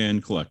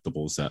understand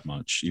collectibles that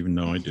much, even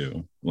though I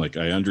do. Like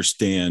I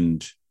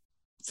understand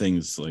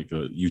things like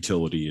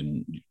utility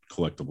and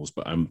collectibles,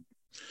 but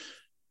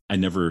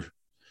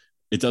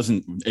it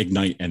doesn't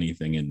ignite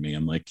anything in me.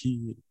 I'm like,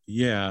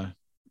 yeah,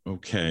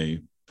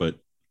 okay, but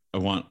I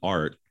want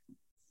art.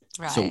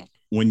 Right. So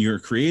when you're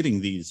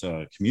creating these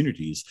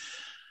communities,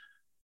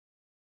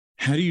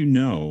 how do you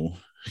know?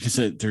 Because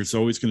there's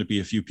always going to be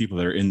a few people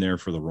that are in there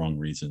for the wrong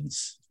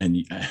reasons. And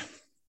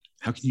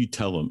how can you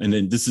tell them? And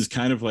then this is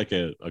kind of like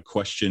a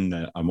question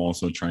that I'm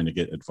also trying to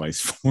get advice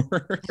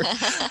for.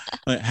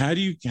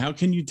 How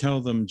can you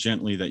tell them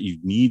gently that you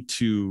need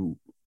to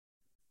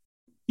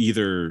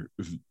either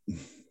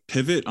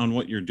pivot on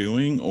what you're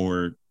doing,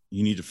 or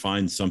you need to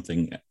find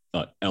something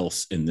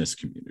else in this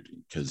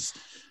community? Because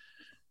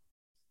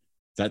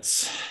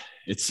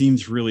it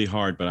seems really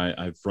hard, but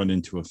I've run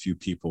into a few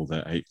people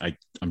that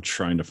I'm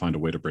trying to find a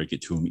way to break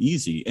it to them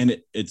easy.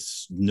 And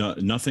it's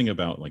nothing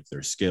about like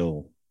their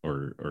skill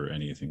or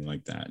anything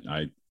like that.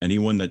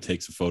 Anyone that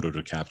takes a photo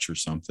to capture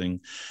something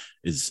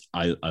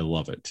I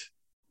love it.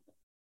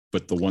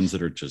 But the ones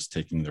that are just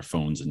taking their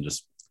phones and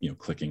just,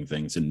 clicking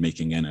things and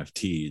making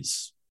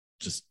NFTs,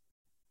 just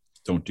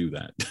don't do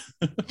that.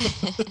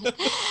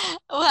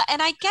 Well,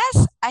 and I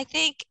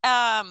think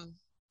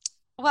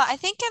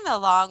in the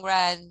long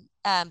run,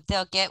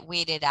 they'll get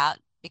weeded out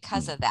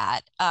because of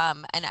that.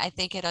 And I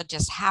think it'll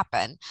just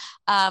happen.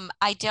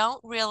 I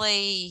don't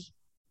really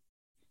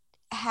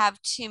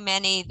have too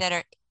many that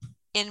are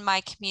in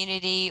my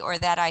community or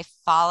that I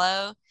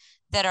follow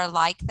that are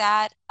like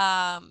that.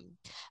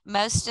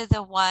 Most of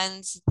the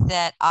ones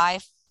that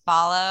I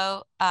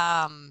follow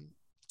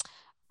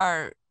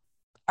are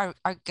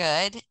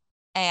good.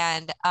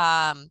 And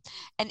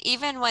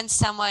even when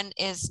someone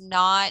is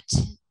not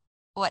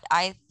what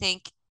I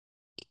think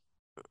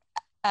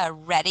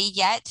ready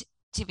yet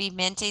to be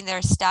minting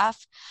their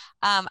stuff,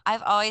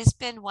 I've always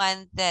been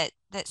one that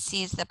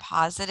sees the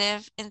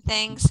positive in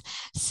things.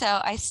 So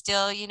I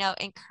still,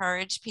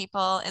 encourage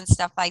people and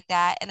stuff like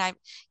that. And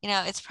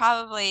it's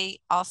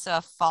probably also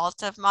a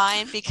fault of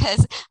mine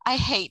because I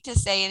hate to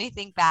say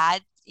anything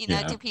bad,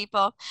 to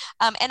people.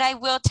 And I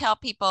will tell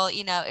people,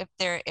 if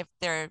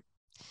they're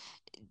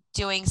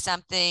doing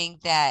something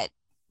that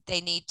they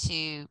need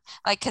to,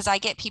 like, because I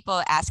get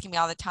people asking me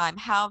all the time,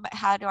 how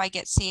do I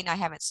get seen? I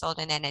haven't sold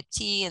an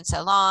NFT in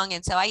so long.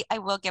 And so I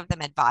will give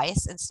them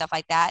advice and stuff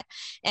like that.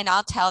 And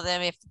I'll tell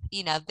them if,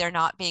 they're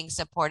not being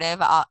supportive,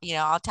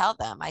 I'll tell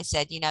them, I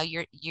said,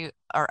 you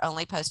are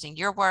only posting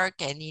your work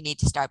and you need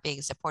to start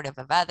being supportive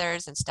of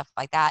others and stuff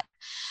like that.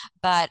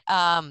 But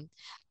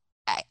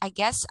I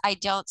guess I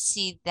don't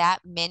see that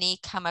many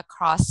come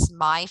across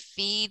my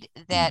feed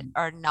that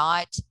are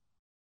not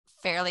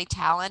fairly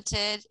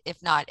talented,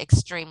 if not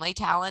extremely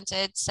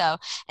talented. So,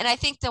 and I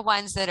think the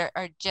ones that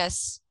are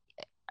just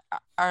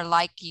are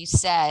like you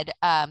said,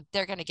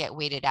 they're going to get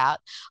weeded out.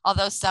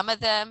 Although some of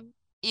them,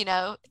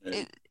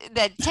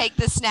 that take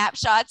the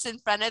snapshots in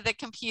front of the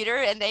computer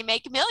and they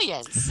make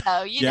millions.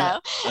 So,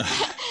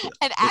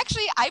 and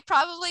actually I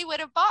probably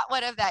would have bought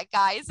one of that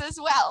guy's as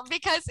well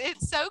because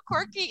it's so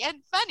quirky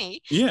and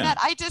funny that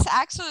I just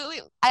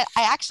I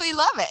actually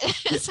love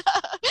it. So,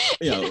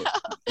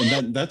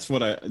 and that's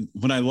what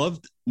I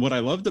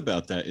loved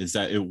about that is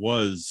that it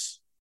was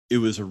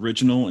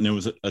original, and it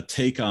was a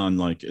take on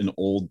like an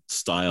old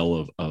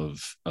style of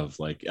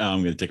like,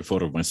 I'm going to take a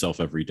photo of myself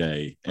every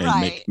day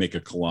and make a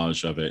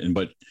collage of it.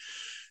 But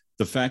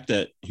the fact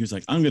that he was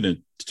like, I'm going to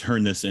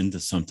turn this into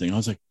something, I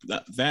was like,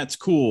 that's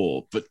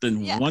cool. But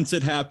then once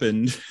it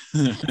happened,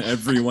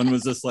 everyone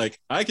was just like,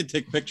 I could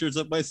take pictures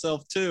of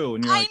myself too.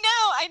 And you're like,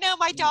 I I know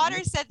my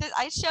daughter said that.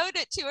 I showed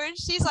it to her and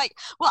she's like,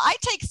 well, I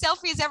take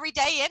selfies every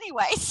day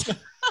anyways.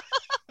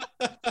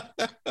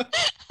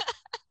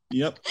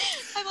 Yep.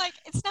 I'm like,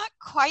 it's not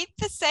quite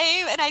the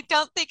same, and I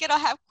don't think it'll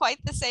have quite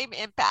the same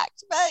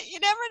impact, but you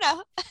never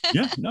know.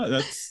 Yeah,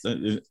 no,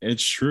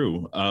 it's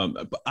true.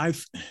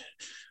 But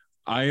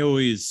I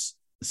always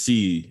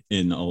see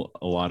in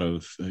a lot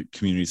of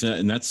communities,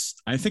 and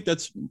I think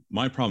that's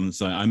my problem.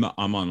 So I'm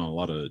on a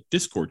lot of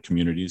Discord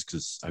communities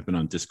because I've been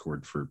on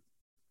Discord for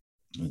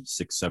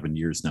 6-7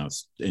 years now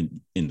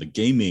in the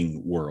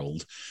gaming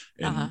world,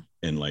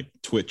 and like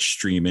Twitch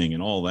streaming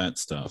and all that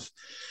stuff.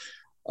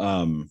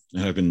 And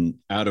I've been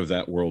out of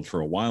that world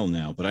for a while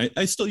now, but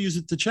I still use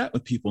it to chat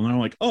with people. And I'm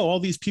like, oh, all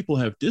these people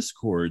have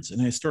Discords,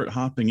 and I start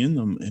hopping in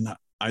them, and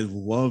I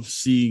love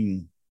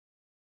seeing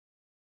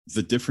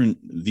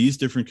these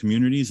different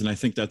communities. And I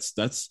think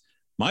that's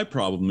my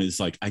problem is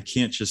like I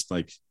can't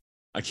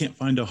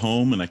find a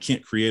home, and I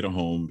can't create a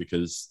home,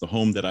 because the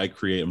home that I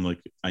create, I'm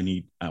like,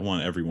 I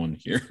want everyone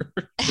here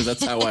because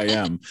that's how I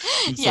am.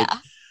 Yeah.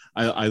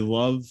 Like, I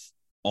love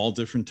all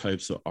different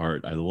types of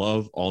art. I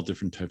love all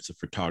different types of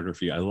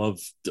photography. I love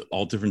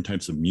all different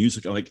types of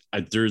music. Like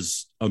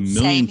there's a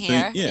million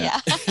things. Yeah.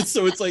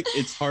 So it's like,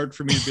 it's hard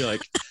for me to be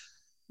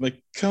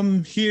like,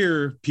 come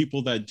here,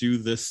 people that do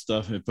this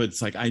stuff. But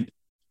it's like, I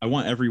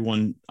want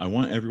everyone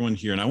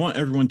here, and I want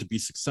everyone to be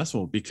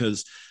successful,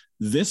 because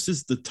this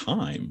is the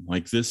time.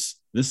 Like this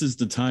is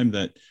the time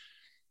that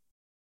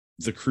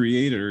the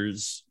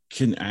creators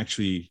can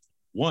actually,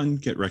 1,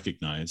 get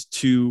recognized,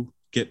 2,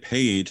 get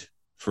paid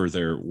for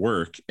their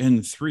work,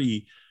 and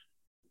 3,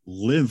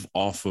 live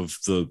off of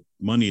the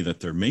money that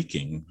they're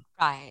making.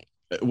 Right.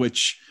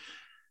 Which,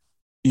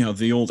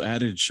 the old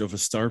adage of a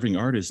starving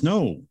artist,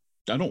 no,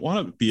 I don't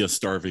want to be a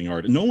starving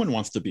artist. No one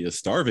wants to be a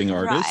starving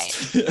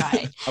artist.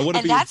 Right.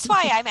 And that's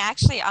why I'm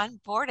actually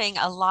onboarding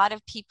a lot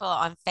of people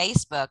on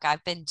Facebook.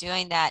 I've been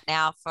doing that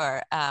now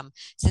for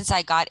since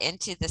I got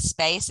into the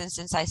space, and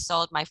since I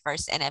sold my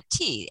first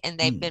NFT, and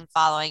they've been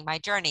following my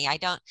journey.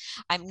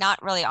 I'm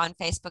not really on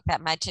Facebook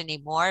that much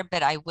anymore,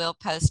 but I will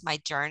post my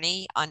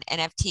journey on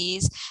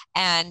NFTs.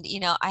 And,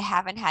 I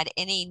haven't had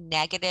any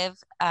negative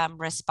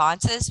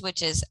responses,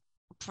 which is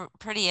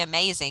pretty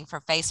amazing for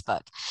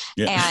Facebook.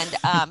 Yeah.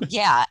 And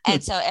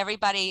and so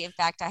everybody, in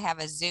fact, I have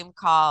a Zoom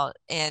call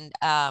in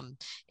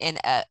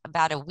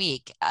about a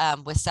week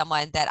with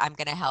someone that I'm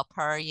going to help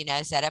her,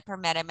 set up her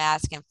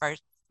MetaMask and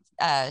first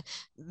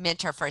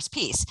mint her first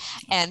piece.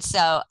 And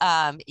so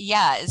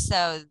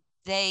so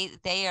they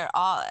are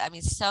all,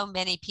 so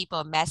many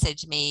people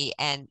message me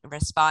and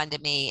respond to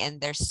me, and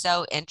they're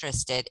so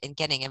interested in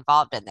getting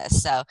involved in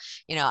this. So,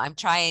 I'm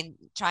trying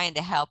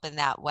to help in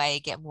that way,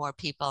 get more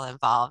people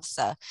involved.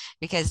 So,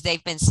 because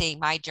they've been seeing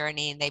my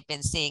journey, and they've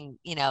been seeing,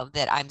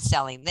 that I'm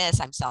selling this,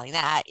 I'm selling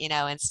that,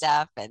 and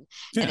stuff. And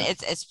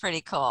it's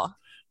pretty cool.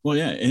 Well,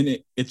 yeah. And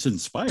it's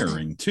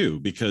inspiring too,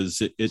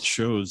 because it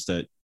shows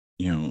that,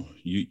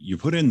 you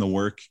put in the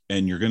work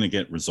and you're going to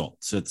get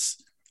results.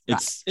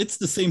 It's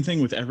the same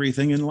thing with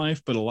everything in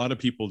life, but a lot of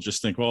people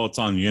just think, well, it's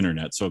on the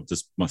internet, so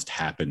this must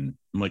happen.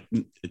 I'm like,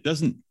 it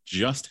doesn't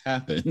just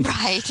happen.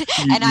 Right.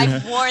 And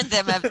I've warned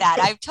them of that.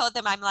 I've told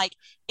them, I'm like,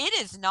 it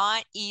is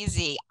not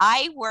easy.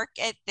 I work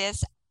at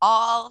this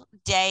all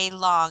day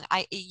long.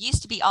 It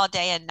used to be all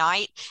day and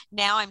night.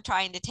 Now I'm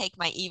trying to take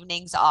my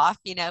evenings off,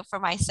 for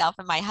myself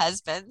and my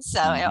husband. So,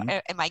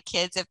 and my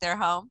kids, if they're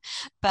home.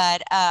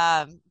 But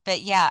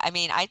yeah,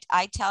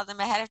 I tell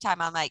them ahead of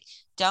time, I'm like,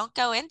 don't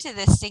go into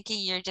this thinking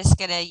you're just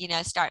going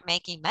to, start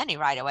making money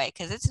right away,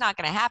 because it's not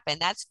going to happen.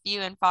 That's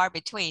few and far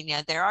between.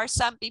 There are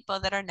some people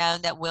that are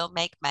known that will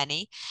make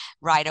money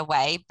right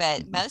away,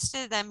 but most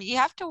of them, you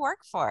have to work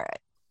for it.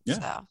 Yeah.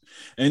 So.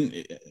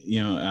 And,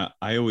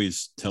 I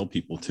always tell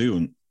people too,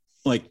 and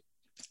like,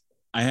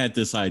 I had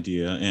this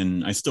idea,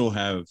 and I still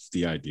have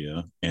the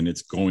idea, and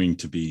it's going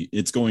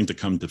to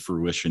come to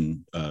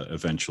fruition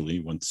eventually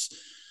once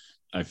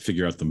I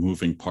figure out the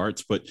moving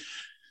parts. But,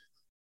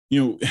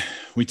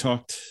 I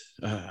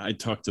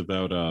talked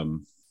about,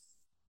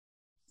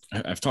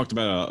 I've talked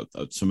about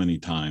so many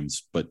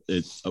times, but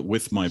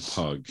with my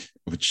pug,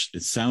 which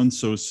it sounds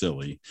so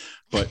silly,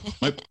 but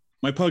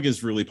my pug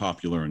is really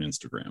popular on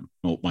Instagram.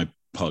 Well, my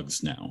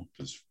pugs now,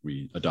 because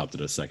we adopted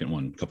a second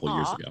one a couple of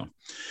years ago.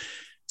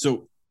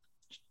 So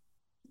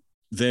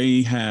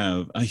they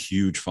have a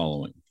huge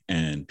following,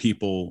 and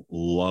people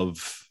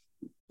love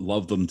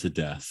them to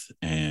death.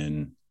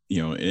 And,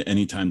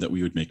 anytime that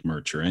we would make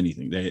merch or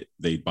anything,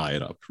 they'd buy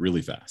it up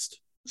really fast.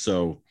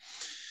 So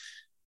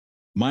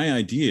my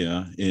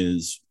idea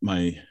is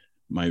my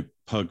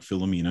pug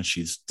Philomena,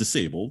 she's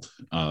disabled.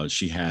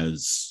 She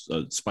has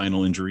a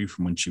spinal injury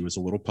from when she was a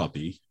little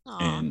puppy.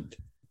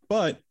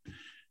 But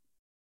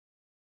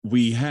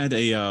we had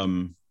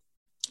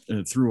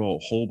through a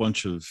whole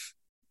bunch of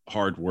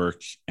hard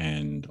work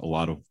and a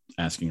lot of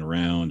asking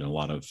around and a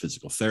lot of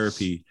physical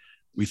therapy,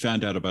 we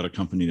found out about a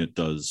company that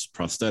does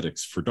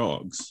prosthetics for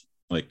dogs,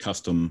 like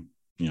custom.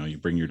 You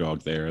bring your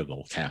dog there,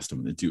 they'll cast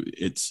them.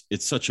 It's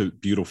such a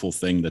beautiful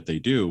thing that they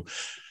do.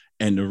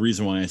 And the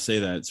reason why I say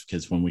that is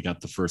because when we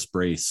got the first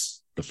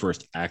brace, the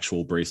first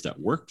actual brace that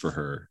worked for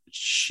her,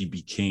 she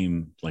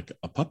became like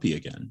a puppy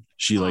again.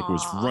 She like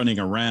was Aw. running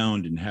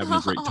around and having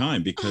a great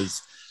time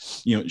because,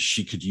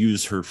 she could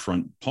use her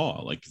front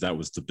paw. Like that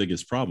was the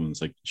biggest problem.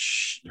 It's like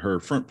her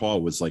front paw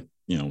was like,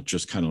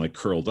 just kind of like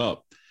curled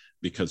up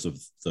because of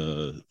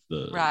the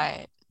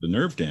Right.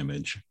 nerve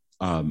damage.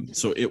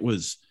 So it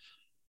was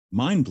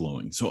mind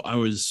blowing. So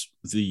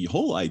the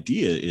whole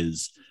idea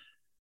is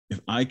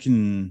if I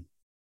can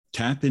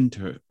tap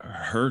into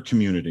her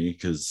community,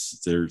 because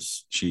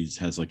she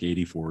has like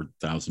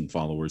 84,000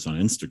 followers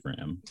on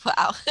Instagram.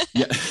 Wow.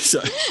 Yeah.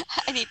 So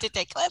I need to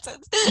take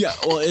lessons. yeah.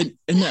 Well,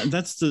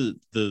 that's the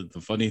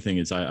funny thing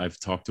is I've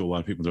talked to a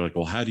lot of people. They're like,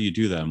 well, how do you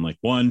do that? I'm like,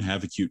 one,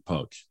 have a cute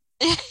pug.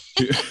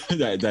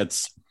 That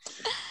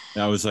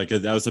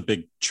was a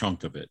big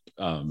chunk of it.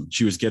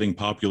 She was getting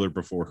popular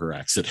before her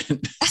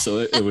accident. So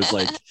it was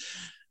like,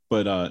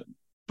 but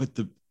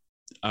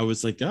I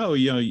was like, oh,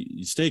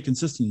 you stay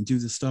consistent, you do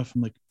this stuff.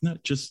 I'm like,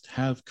 not just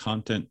have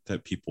content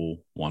that people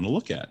want to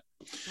look at.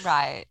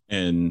 Right.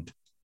 And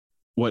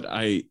what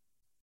I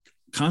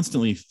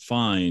constantly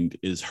find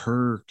is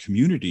her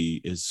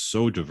community is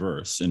so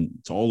diverse and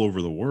it's all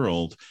over the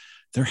world.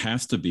 There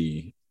has to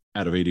be,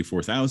 out of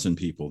 84,000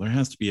 people, there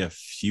has to be a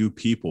few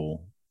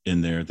people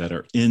in there that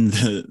are in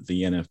the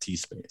NFT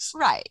space.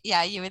 Right.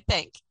 Yeah, you would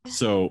think.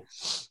 So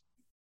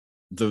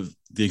the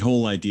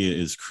whole idea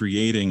is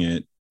creating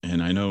it.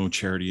 And I know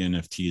charity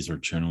NFTs are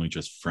generally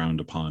just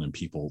frowned upon and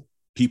people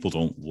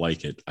don't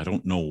like it. I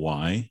don't know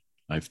why.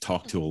 I've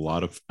talked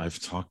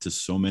to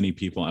so many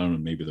people. I don't know,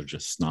 maybe they're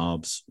just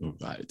snobs.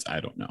 I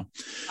don't know.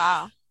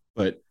 Wow.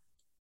 But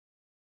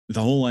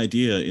the whole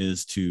idea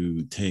is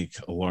to take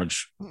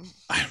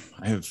I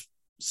have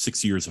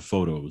 6 years of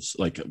photos,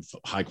 like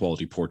high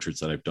quality portraits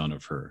that I've done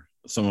of her.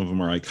 Some of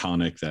them are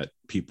iconic that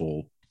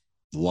people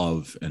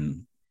love.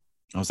 And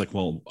I was like,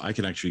 well, I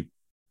could actually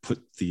put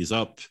these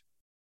up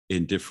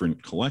in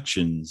different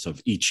collections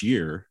of each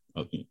year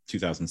of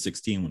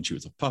 2016 when she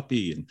was a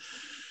puppy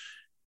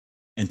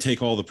and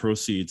take all the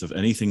proceeds of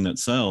anything that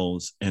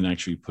sells and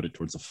actually put it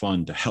towards a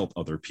fund to help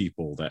other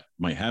people that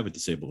might have a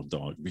disabled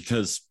dog,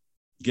 because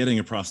getting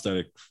a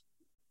prosthetic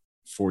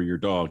for your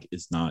dog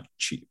is not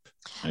cheap.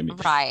 I mean,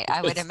 right.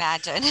 I would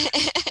imagine.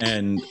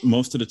 And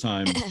most of the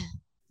time,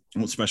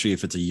 especially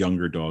if it's a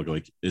younger dog,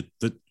 like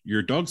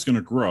your dog's going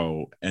to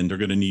grow and they're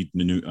going to need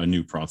a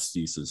new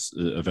prosthesis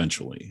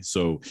eventually.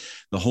 So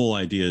the whole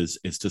idea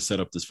is to set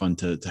up this fund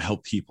to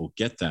help people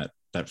get that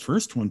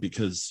first one,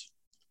 because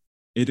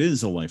it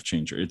is a life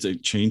changer.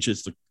 It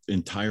changes the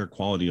entire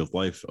quality of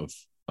life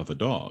of a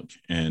dog.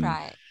 And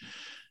right.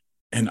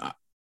 And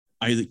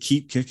I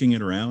keep kicking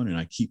it around and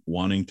I keep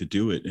wanting to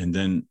do it. And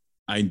then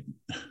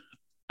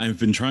I've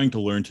been trying to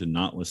learn to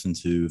not listen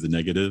to the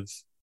negative.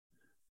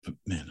 But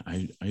man,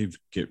 I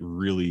get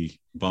really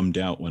bummed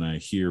out when I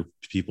hear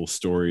people's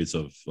stories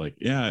of like,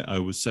 yeah, I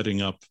was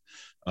setting up.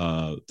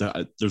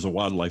 There's a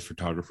wildlife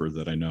photographer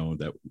that I know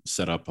that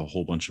set up a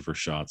whole bunch of her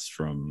shots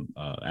from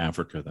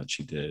Africa that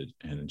she did,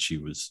 and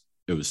it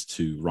was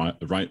to right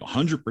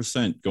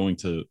 100% going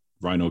to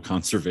rhino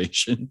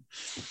conservation,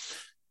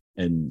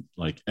 and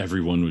like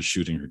everyone was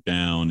shooting her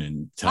down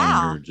and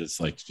telling her just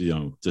like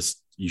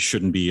just you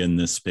shouldn't be in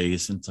this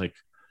space, and it's like.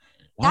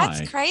 Why?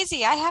 That's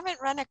crazy. I haven't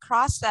run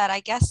across that.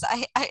 I guess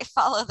I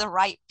follow the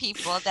right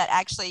people that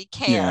actually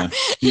care.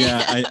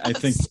 Yeah. I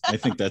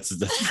think that's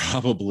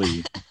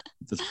probably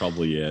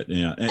it.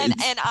 Yeah. And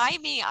I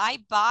mean,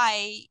 I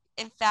buy,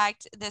 in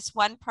fact, this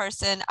one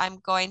person I'm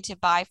going to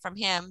buy from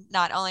him,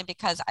 not only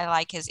because I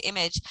like his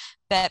image,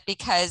 but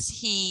because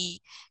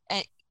he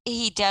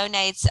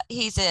donates.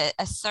 He's a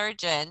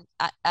surgeon,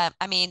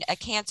 a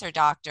cancer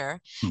doctor,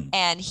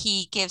 and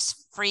he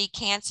gives free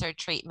cancer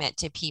treatment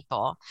to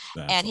people.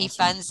 And he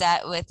funds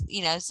that with,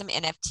 some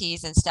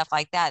NFTs and stuff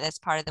like that. That's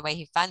part of the way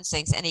he funds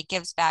things, and he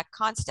gives back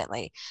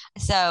constantly.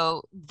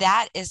 So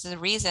that is the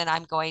reason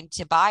I'm going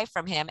to buy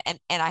from him. And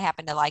I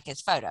happen to like his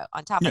photo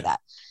on top of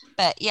that.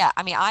 But yeah,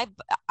 I mean,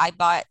 I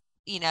bought,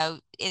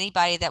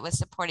 anybody that was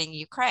supporting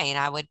Ukraine,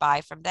 I would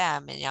buy from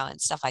them,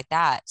 and stuff like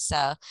that.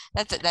 So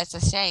that's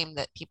a shame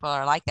that people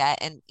are like that.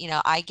 And,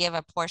 I give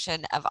a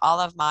portion of all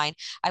of mine.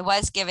 I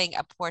was giving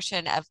a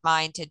portion of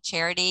mine to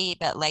charity,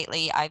 but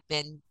lately I've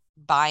been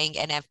buying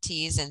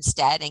NFTs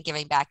instead and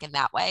giving back in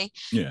that way.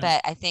 Yeah.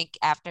 But I think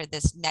after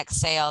this next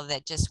sale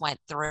that just went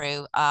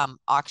through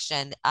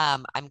auction,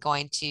 I'm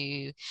going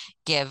to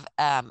give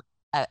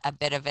a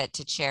bit of it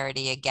to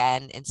charity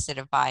again instead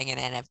of buying an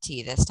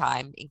NFT this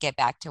time, and get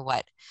back to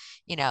what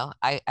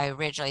I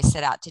originally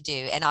set out to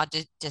do. And I'll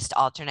just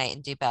alternate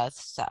and do both.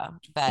 So,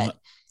 but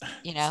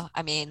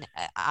I mean,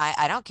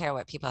 I don't care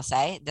what people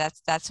say.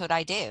 That's what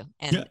I do,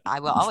 and I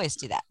will always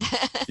do that.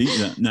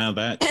 Now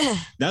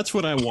that's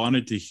what I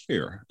wanted to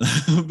hear,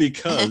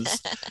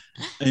 because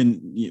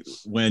and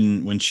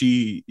when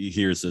she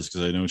hears this,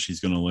 because I know she's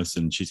going to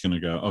listen, she's going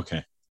to go,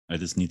 okay, I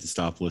just need to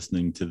stop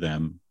listening to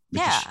them.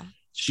 Yeah.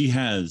 She's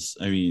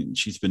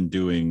been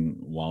doing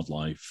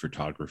wildlife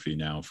photography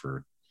now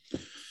for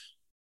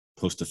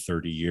close to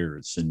 30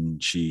 years.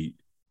 And she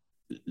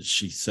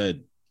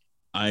said,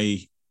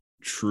 I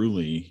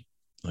truly,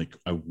 like,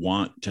 I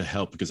want to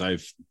help, because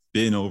I've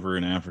been over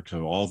in Africa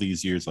all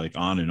these years, like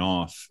on and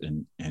off,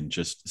 and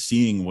just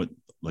seeing what,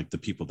 like, the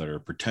people that are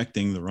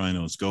protecting the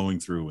rhinos going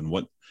through, and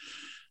what,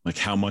 like,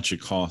 how much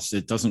it costs.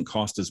 It doesn't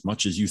cost as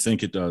much as you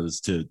think it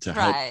does to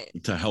Right.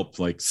 help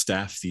like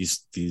staff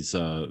these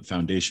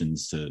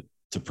foundations to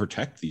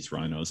protect these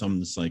rhinos. I'm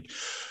just like,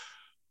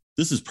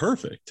 this is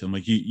perfect. I'm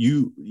like,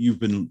 you've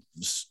been,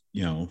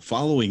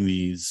 following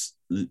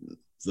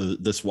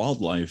this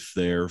wildlife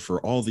there for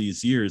all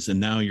these years,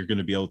 and now you're going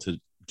to be able to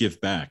give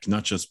back,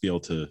 not just be able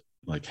to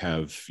like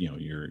have,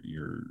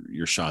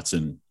 your shots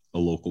in a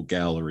local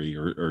gallery,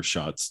 or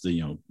shots that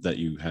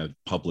you had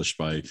published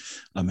by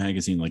a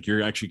magazine. Like,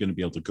 you're actually going to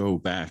be able to go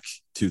back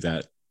to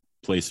that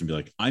place and be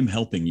like, I'm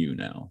helping you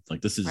now.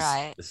 Like, this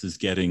is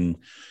getting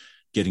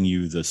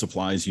you the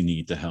supplies you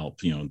need to help,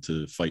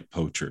 to fight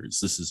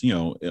poachers. This is,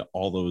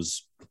 all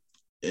those.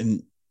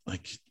 And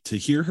like, to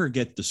hear her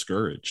get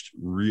discouraged,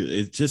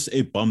 really,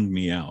 it bummed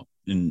me out.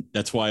 And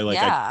that's why, like,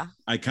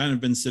 I kind of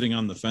been sitting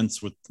on the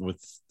fence with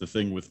the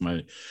thing with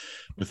my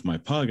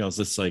pug. I was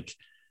just like,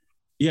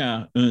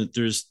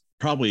 there's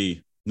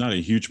probably not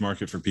a huge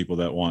market for people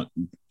that want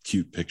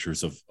cute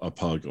pictures of a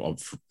pug all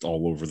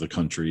over the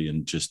country,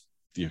 and just,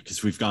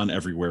 because we've gone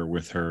everywhere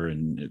with her,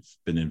 and it's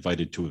been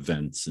invited to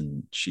events,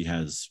 and she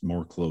has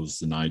more clothes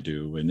than I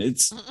do, and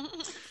it's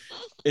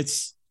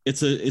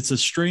a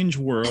strange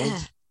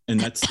world. And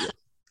that's,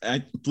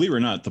 believe it or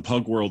not, the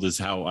pug world is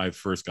how I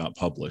first got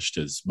published,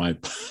 is my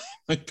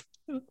like,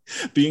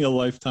 being a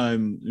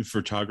lifetime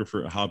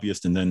photographer, a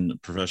hobbyist, and then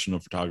professional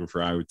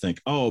photographer. I would think,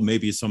 oh,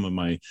 maybe some of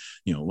my,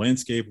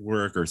 landscape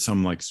work, or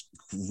some like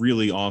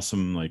really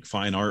awesome, like,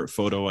 fine art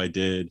photo I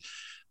did.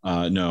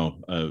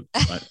 No, I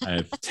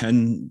have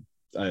 10.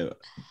 I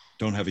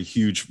don't have a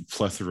huge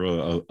plethora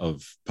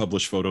of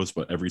published photos,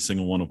 but every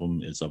single one of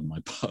them is of my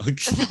pug.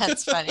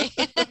 That's funny.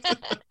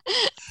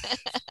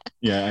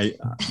 Yeah,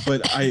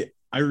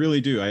 I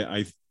really do.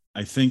 I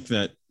think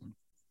that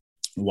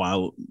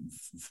while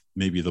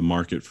maybe the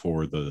market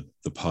for the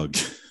pug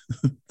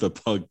the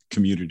pug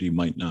community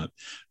might not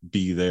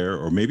be there,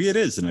 or maybe it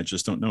is, and I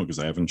just don't know, because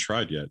I haven't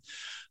tried yet.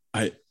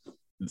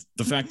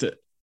 The fact that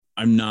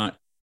I'm not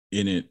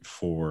in it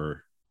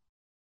for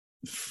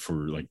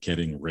like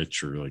getting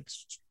rich, or like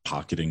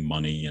pocketing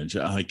money, and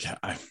like,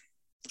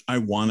 I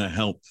want to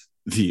help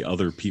the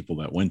other people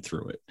that went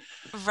through it.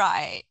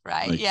 Right.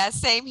 Like, Yeah,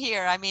 same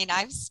here. I mean,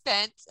 I've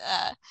spent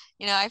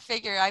I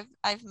figure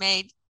I've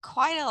made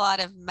quite a lot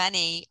of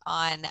money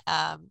on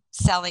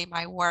selling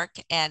my work,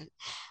 and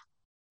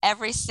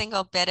every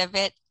single bit of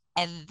it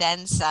and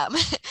then some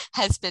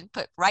has been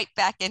put right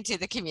back into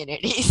the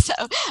community. So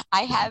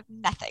I have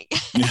nothing.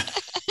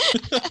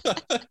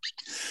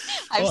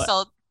 I've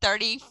sold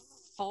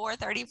 34,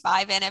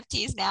 35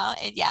 NFTs now,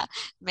 and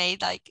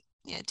made like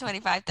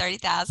 25,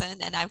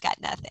 30,000, and I've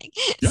got nothing.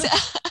 Yeah.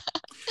 So.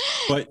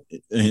 But,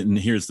 and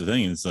here's the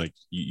thing, it's like,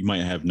 you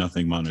might have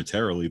nothing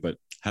monetarily, but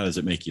how does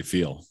it make you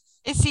feel?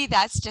 See,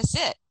 that's just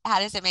it. How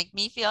does it make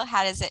me feel?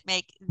 How does it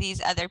make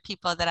these other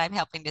people that I'm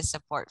helping to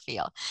support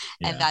feel?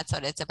 Yeah. And that's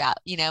what it's about.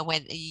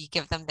 When you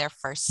give them their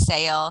first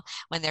sale,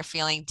 when they're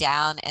feeling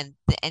down, and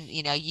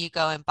you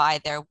go and buy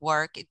their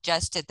work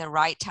just at the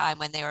right time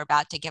when they were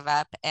about to give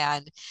up,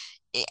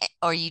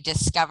 or you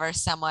discover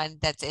someone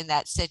that's in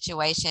that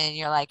situation, and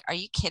you're like, are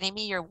you kidding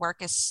me? Your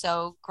work is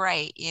so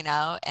great,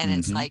 and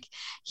it's like,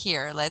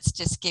 here, let's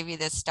just give you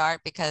this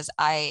start, because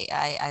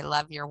I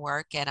love your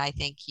work, and I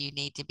think you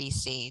need to be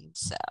seen.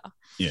 So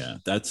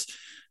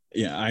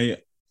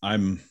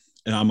I'm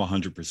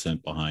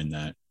 100% behind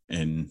that.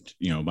 And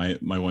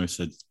my wife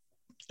said,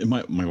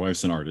 my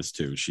wife's an artist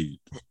too. She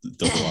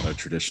does a lot of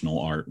traditional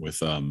art with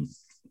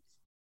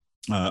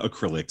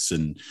acrylics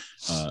and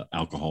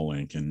alcohol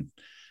ink, and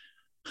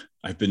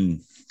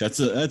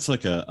that's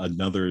like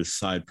another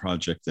side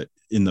project that,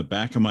 in the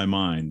back of my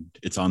mind,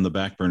 it's on the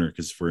back burner,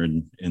 because we're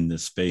in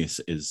this space,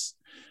 is,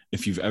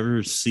 if you've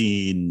ever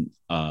seen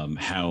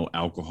how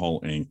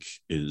alcohol ink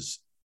is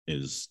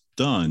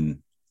done,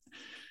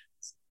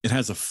 it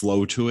has a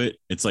flow to it.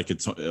 It's like,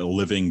 it's a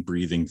living,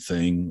 breathing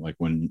thing, like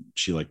when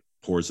she like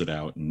pours it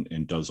out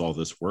and does all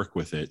this work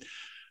with it.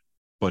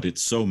 But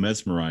it's so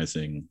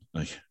mesmerizing.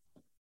 Like,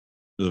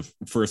 the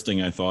first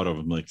thing I thought of,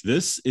 I'm like,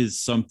 this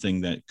is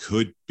something that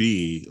could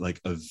be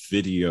like a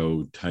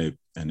video type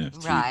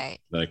NFT, right,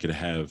 that I could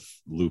have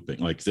looping.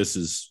 Like, this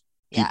is,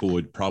 people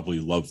would probably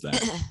love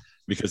that,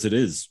 because it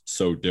is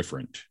so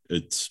different.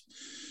 It's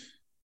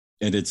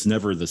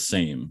never the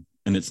same,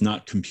 and it's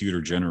not computer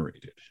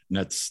generated. And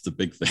that's the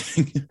big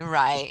thing.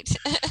 Right.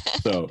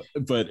 So,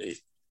 but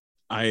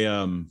I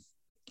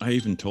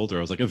even told her,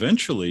 I was like,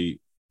 eventually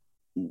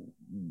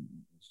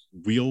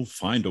we'll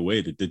find a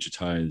way to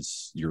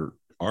digitize your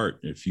art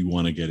if you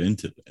want to get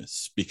into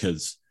this,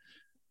 because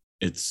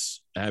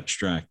it's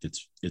abstract,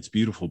 it's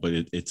beautiful, but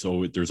it's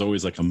always, there's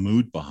always like a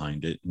mood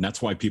behind it, and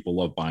that's why people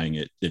love buying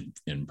it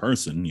in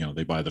person.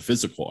 They buy the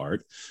physical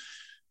art,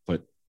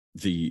 but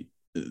the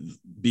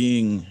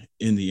being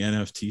in the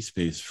NFT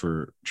space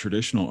for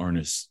traditional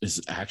artists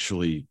is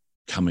actually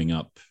coming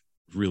up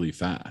really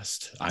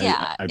fast.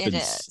 Yeah, I've it been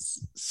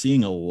is.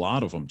 seeing a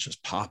lot of them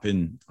just pop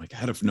in like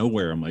out of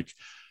nowhere. I'm like,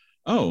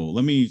 oh,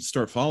 let me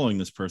start following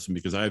this person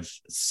because I've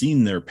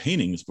seen their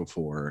paintings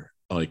before,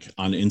 like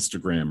on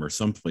Instagram or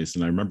someplace.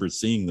 And I remember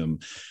seeing them,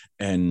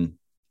 and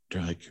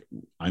they're like,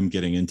 I'm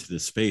getting into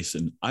this space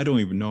and I don't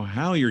even know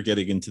how you're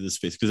getting into this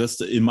space. Cause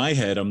in my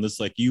head, I'm just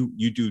like, you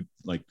do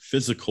like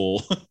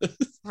physical,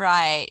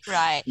 Right,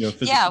 right. Yeah,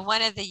 physical.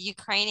 one of the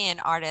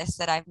Ukrainian artists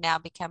that I've now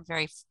become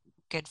very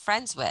good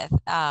friends with.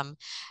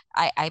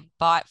 I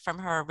bought from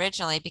her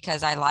originally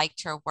because I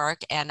liked her work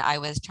and I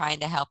was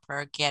trying to help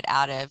her get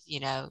out of,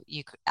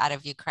 out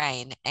of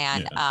Ukraine.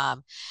 Yeah.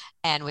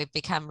 And we've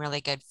become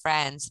really good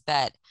friends.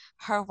 But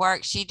her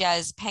work, she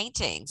does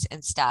paintings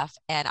and stuff,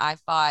 and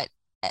I've bought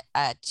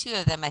two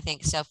of them, I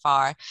think, so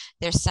far.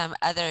 There's some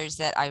others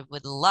that I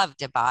would love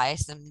to buy,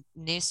 some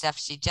new stuff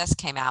she just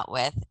came out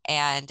with.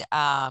 And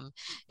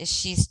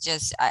she's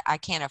just, I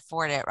can't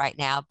afford it right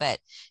now, but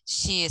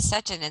she is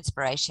such an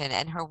inspiration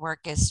and her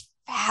work is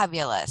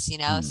fabulous,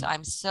 so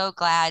I'm so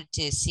glad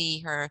to see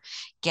her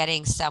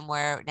getting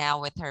somewhere now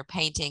with her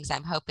paintings.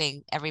 I'm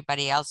hoping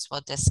everybody else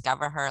will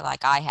discover her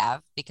like I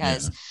have,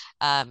 because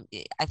Yeah.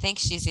 I think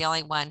she's the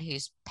only one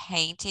whose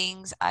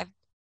paintings I've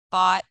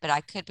bought, but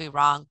I could be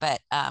wrong.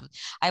 But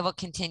I will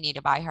continue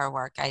to buy her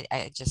work.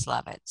 I just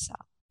love it. So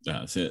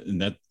Yeah,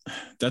 and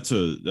that's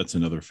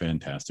another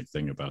fantastic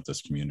thing about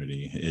this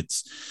community.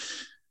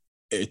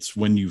 It's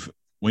when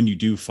you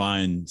do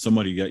find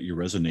somebody that you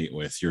resonate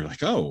with, you're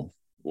like, oh,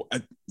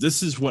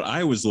 this is what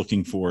I was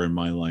looking for in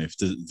my life.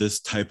 This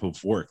type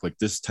of work, like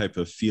this type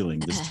of feeling,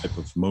 this type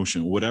of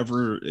motion,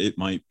 whatever it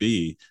might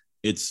be,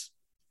 it's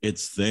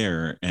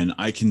there, and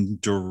I can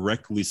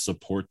directly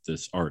support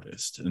this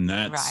artist, and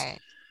right.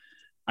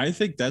 I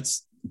think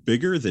that's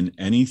bigger than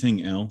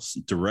anything else.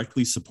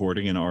 Directly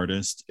supporting an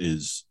artist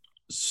is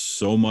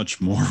so much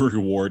more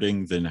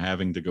rewarding than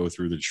having to go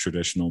through the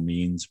traditional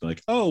means.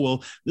 Like, oh,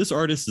 well, this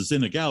artist is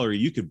in a gallery.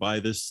 You could buy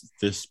this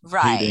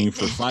Right. painting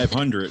for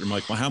 500. I'm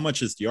like, well, how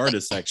much is the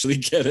artist actually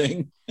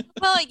getting?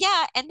 Well,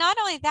 yeah, and not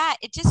only that,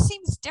 it just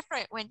seems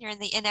different when you're in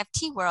the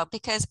NFT world,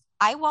 because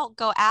I won't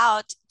go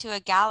out to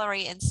a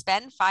gallery and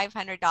spend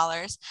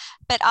 $500,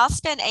 but I'll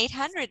spend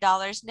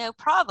 $800 no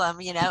problem,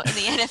 in the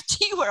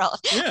NFT world.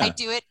 I Yeah.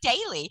 do it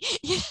daily,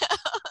 Yeah.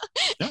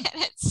 and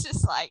it's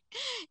just like,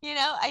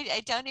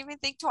 I don't even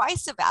think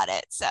twice about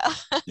it. So,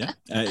 Yeah.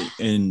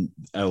 And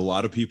a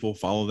lot of people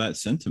follow that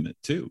sentiment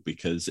too,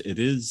 because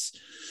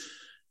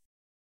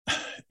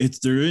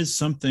there is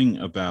something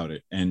about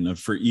it. And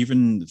for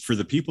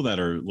the people that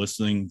are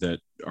listening that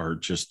are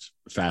just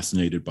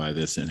fascinated by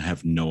this and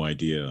have no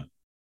idea,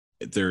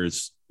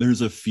 there's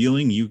a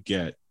feeling you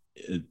get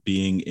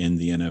being in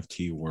the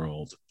NFT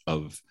world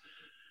of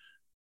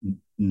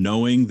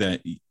knowing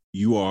that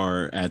you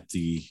are at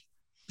the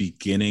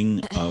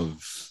beginning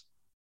of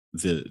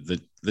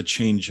the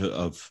change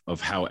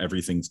of how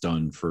everything's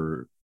done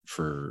for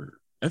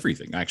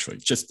everything, actually,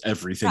 just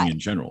everything right, in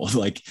general.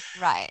 Like,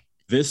 right.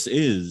 this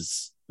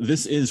is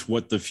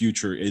what the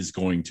future is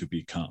going to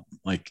become.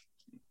 Like,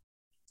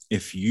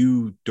 if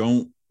you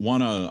don't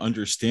want to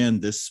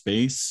understand this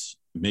space,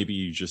 maybe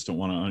you just don't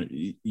want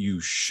to,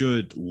 you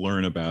should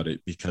learn about it,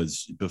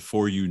 because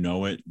before you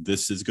know it,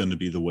 this is going to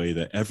be the way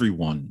that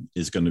everyone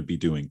is going to be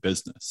doing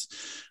business.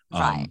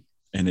 Right.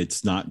 And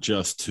it's not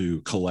just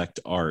to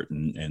collect art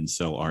and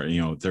sell art.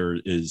 There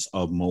is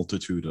a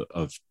multitude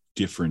of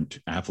different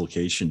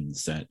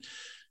applications that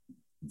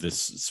this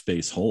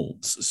space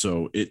holds.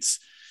 So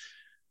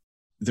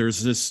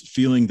there's this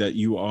feeling that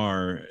you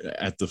are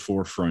at the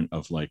forefront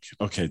of, like,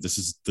 okay, this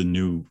is the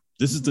new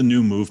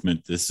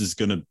movement. This is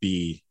going to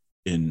be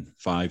in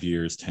 5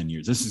 years, 10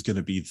 years. This is going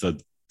to be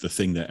the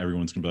thing that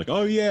everyone's going to be like,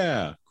 oh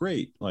yeah,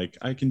 great. Like,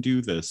 I can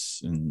do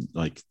this. And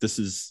like, this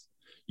is,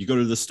 you go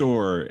to the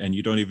store and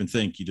you don't even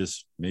think, you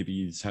just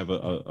have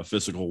a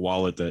physical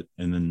wallet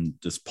and then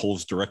just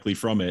pulls directly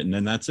from it. And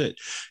then that's it.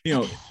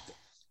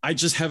 I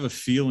just have a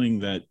feeling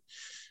that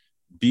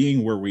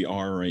being where we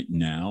are right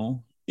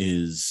now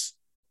is,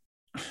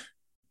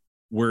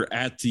 we're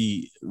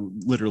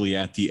literally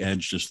at the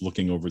edge, just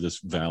looking over this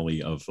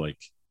valley of like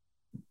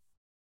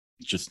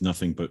just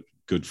nothing but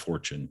good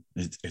fortune.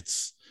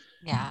 It's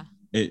Yeah.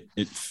 it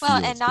Well,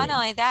 feels and not good.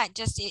 only that,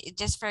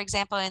 just for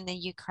example, in the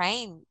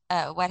Ukraine,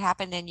 what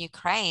happened in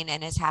Ukraine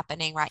and is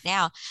happening right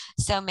now,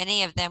 so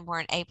many of them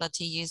weren't able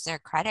to use their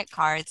credit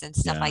cards and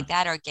stuff Yeah. like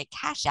that or get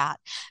cash out,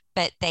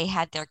 but they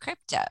had their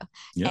crypto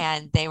Yep.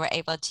 and they were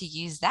able to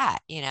use that,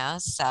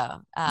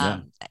 so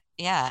Yeah.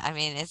 yeah, I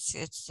mean,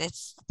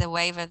 it's the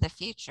wave of the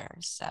future.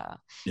 So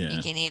you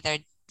Yeah. can either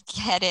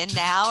get in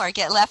now or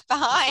get left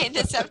behind.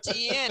 It's up to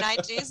you, and I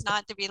choose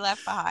not to be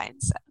left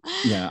behind. So.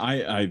 Yeah.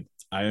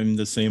 I am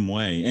the same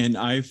way, and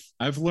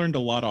I've learned a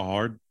lot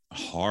of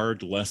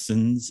hard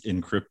lessons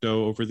in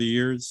crypto over the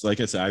years. Like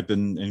I said, I've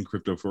been in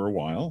crypto for a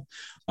while.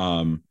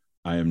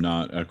 I am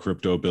not a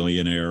crypto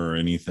billionaire or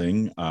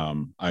anything.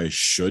 I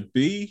should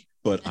be,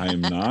 but I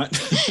am not.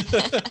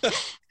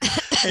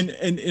 And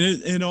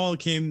it all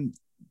came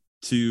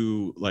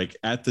to, like,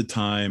 at the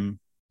time,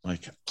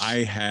 Like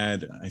I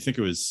think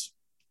it was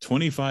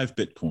 25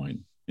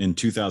 Bitcoin in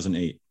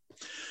 2008.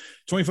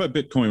 25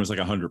 Bitcoin was like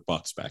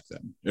 $100 back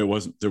then. It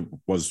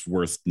was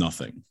worth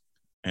nothing.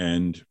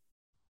 And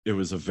it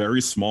was a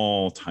very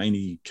small,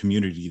 tiny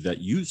community that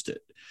used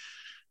it.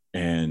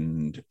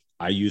 And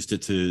I used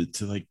it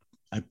to like,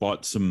 I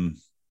bought some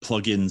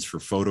plugins for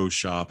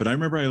Photoshop. And I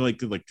remember I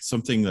like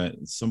something that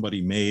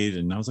somebody made,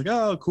 and I was like,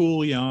 oh,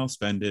 cool. Yeah, I'll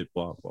spend it,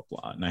 blah, blah,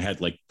 blah. And I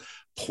had like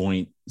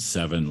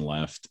 0.7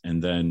 left.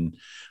 And then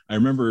I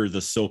remember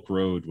the Silk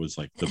Road was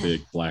like the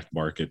big black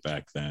market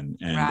back then.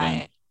 And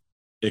then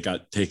it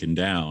got taken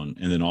down.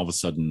 And then all of a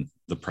sudden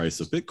the price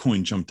of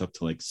Bitcoin jumped up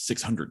to like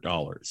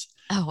 $600.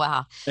 Oh,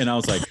 wow. And I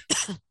was like,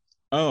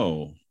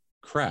 oh,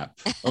 crap.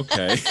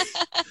 Okay.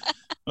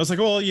 I was like,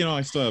 well,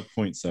 I still have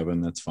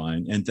 0.7. That's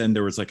fine. And then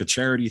there was like a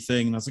charity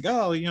thing. And I was like,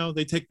 oh,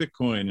 they take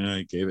Bitcoin. And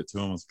I gave it to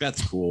him. I was like,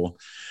 that's cool.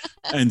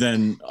 And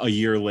then a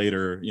year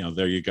later,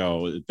 there you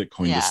go.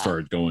 Bitcoin just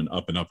started going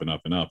up and up and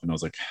up and up. And I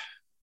was like,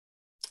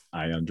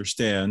 I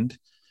understand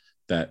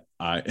that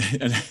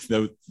and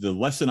the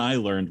lesson I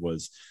learned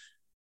was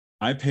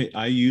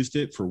I used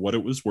it for what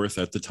it was worth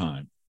at the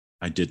time.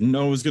 I didn't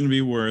know it was going to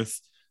be worth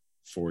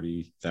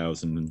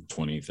 40,000,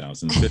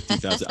 20,000,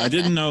 50,000. I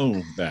didn't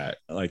know that,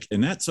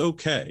 and that's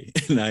okay.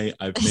 And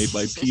I've made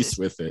my peace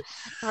with it.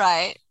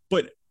 Right.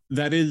 But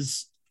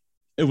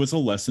it was a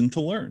lesson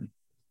to learn.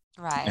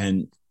 Right.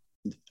 And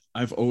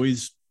I've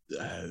always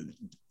been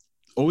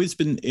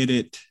in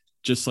it,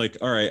 just like,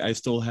 all right, I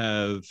still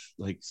have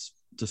like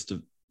just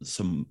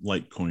some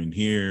Litecoin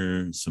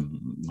here,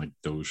 some like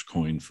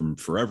Dogecoin from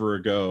forever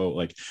ago,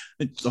 like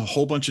a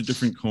whole bunch of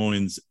different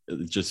coins,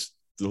 just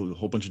a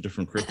whole bunch of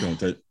different crypto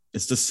that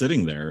it's just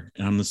sitting there.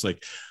 And I'm just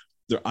like,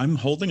 I'm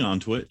holding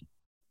on to it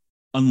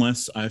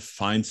unless I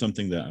find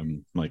something that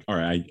I'm like, all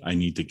right, I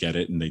need to get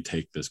it and they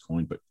take this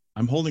coin, but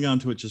I'm holding on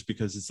to it just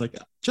because it's like,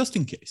 just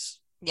in case.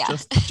 Yeah.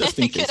 Just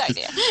in case. Good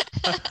idea.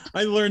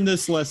 I learned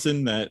this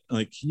lesson that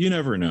like, you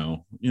never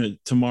know,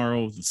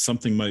 tomorrow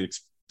something might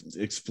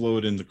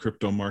explode in the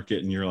crypto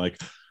market and you're like,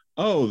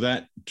 oh,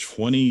 that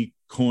 20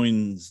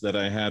 coins that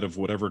I had of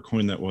whatever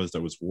coin that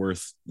was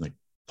worth like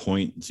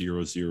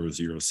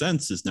 0.000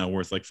 cents is now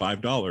worth like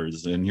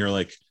 $5. And you're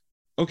like,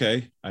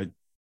 okay,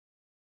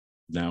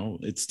 now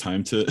it's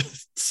time to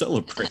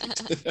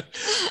celebrate.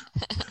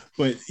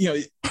 But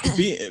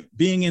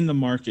being in the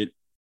market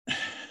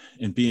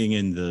and being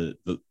in the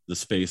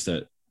space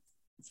that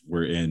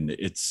we're in,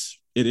 it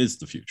is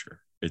the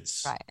future.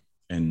 It's right.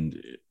 And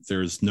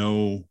there's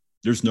no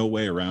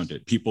way around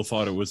it. People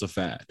thought it was a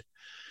fad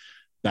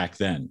back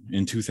then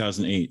in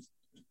 2008.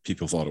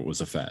 People thought it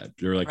was a fad.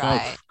 They're like,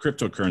 right. Oh,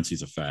 cryptocurrency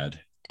is a fad.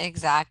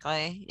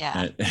 Exactly.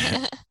 Yeah.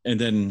 And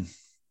then,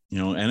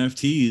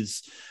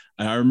 NFTs.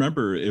 I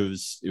remember it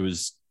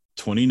was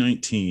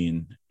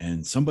 2019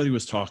 and somebody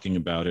was talking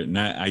about it. And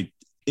I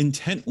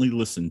intently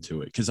listened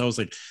to it because I was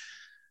like,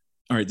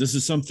 all right, this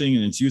is something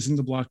and it's using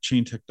the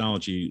blockchain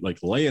technology. Like,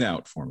 lay it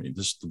out for me.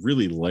 Just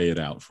really lay it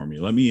out for me.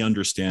 Let me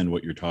understand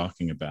what you're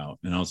talking about.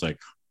 And I was like,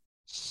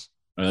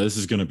 this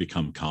is going to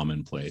become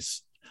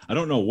commonplace. I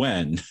don't know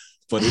when,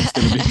 but it's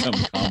going to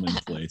become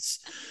commonplace.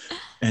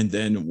 And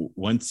then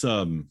once,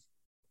 I've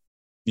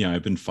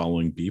been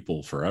following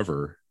Beeple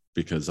forever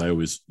because I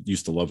always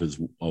used to love his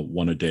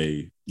one a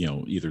day,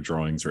 either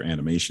drawings or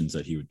animations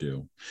that he would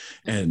do.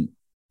 And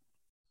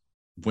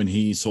when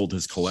he sold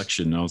his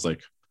collection, I was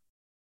like,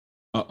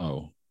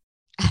 uh-oh,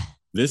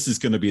 this is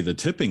going to be the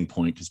tipping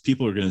point because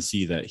people are going to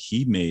see that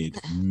he made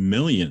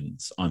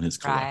millions on his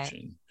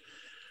collection.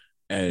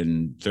 Right.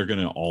 And they're going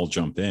to all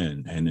jump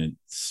in. And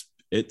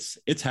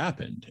it's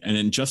happened. And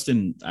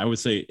then I would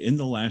say in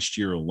the last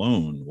year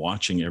alone,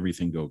 watching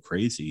everything go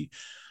crazy,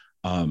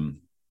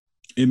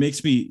 it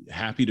makes me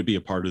happy to be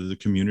a part of the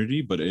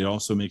community, but it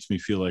also makes me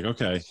feel like,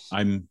 okay,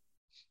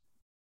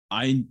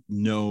 I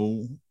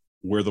know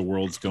where the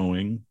world's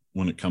going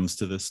when it comes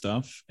to this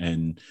stuff.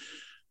 And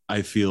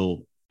I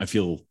feel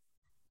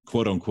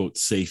quote unquote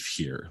safe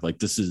here. Like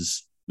this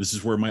is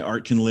where my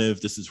art can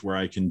live. This is where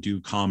I can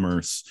do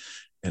commerce.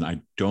 And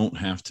I don't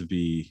have to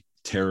be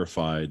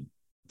terrified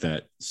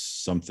that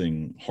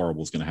something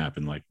horrible is going to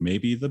happen. Like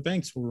maybe the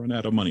banks will run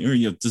out of money or,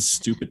 just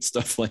stupid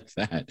stuff like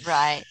that.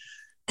 Right.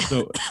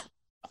 So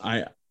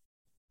I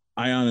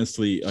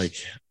honestly, like,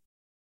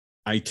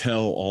 I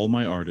tell all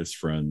my artist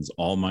friends,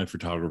 all my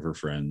photographer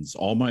friends,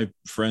 all my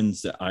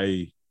friends that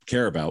I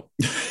care about,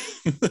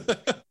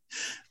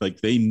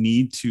 like they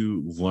need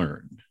to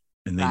learn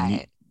and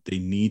they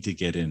need to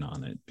get in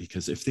on it,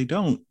 because if they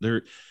don't,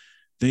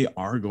 they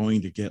are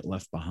going to get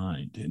left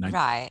behind. And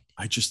I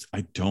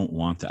don't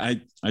want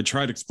that. I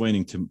tried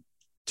explaining to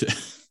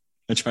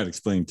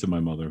my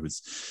mother,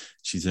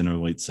 she's in her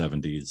late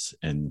 70s,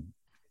 and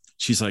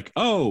she's like,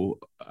 oh,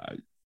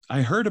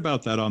 I heard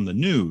about that on the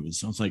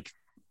news. I was like,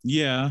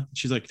 yeah.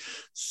 She's like,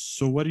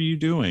 so what are you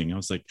doing? I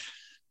was like,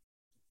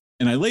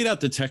 and I laid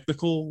out the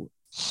technical,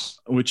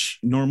 which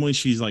normally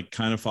she's like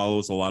kind of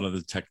follows a lot of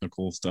the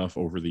technical stuff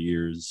over the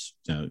years.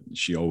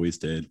 She always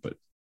did,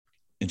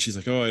 and she's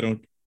like, oh,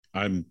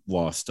 I'm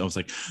lost. I was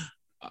like,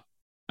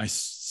 I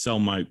sell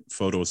my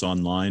photos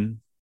online.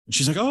 And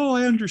she's like, oh,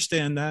 I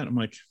understand that. I'm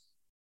like,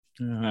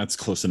 that's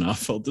close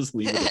enough. I'll just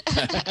leave it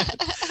at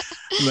that.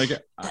 Like,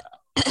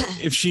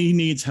 if she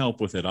needs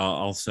help with it,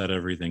 I'll set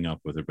everything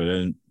up with her,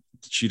 but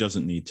she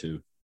doesn't need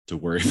to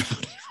worry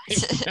about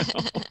it right now.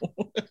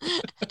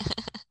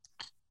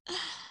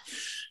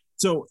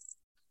 So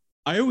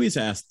I always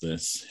ask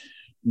this,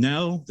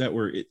 now that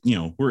we're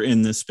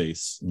in this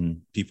space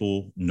and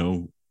people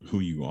know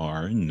who you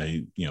are and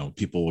they,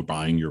 people are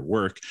buying your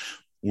work,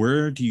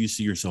 where do you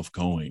see yourself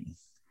going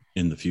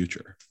in the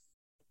future?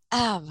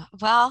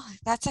 Well,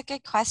 that's a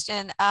good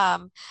question.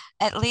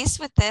 At least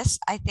with this,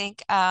 I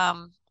think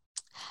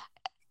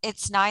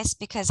it's nice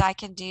because I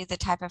can do the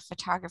type of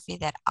photography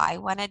that I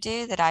want to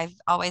do, that I've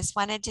always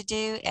wanted to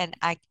do, and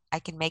I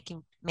can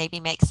maybe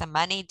make some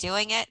money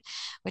doing it,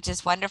 which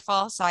is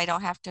wonderful. So I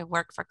don't have to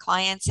work for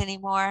clients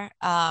anymore.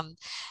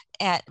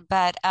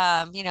 But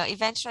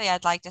eventually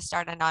I'd like to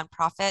start a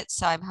nonprofit.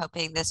 So I'm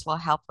hoping this will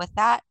help with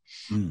that.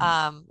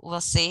 We'll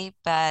see.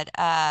 But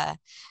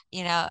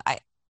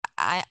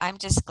I'm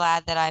just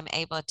glad that I'm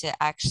able to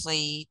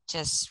actually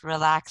just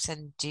relax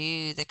and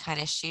do the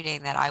kind of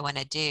shooting that I want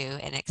to do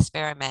and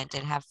experiment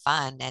and have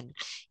fun and,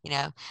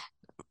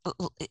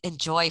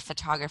 enjoy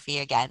photography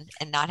again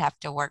and not have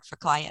to work for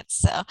clients.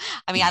 So,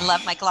 I mean, I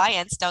love my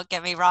clients, don't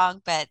get me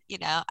wrong, but,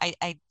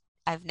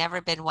 I've never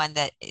been one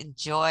that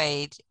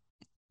enjoyed,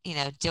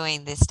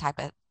 doing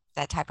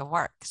that type of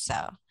work.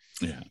 So,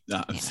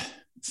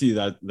 see,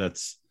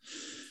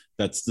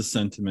 that's the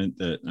sentiment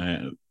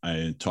that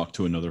I talked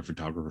to another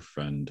photographer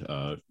friend,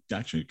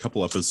 actually a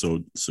couple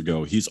episodes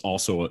ago. He's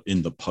also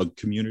in the pug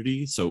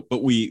community. So,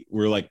 but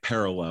we're like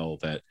parallel,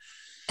 that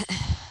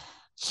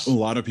a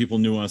lot of people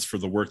knew us for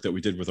the work that we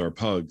did with our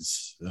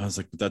pugs. And I was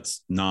like, but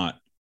that's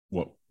not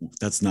what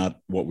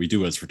we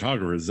do as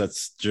photographers.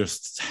 That's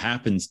just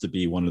happens to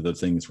be one of the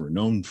things we're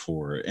known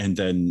for. And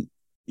then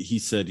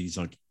he's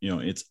like,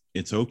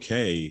 it's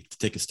okay to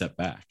take a step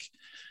back.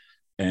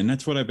 And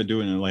that's what I've been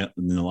doing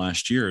in the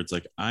last year. It's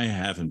like, I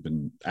haven't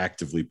been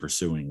actively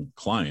pursuing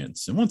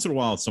clients, and once in a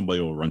while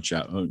somebody will reach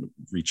out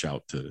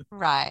to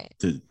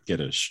get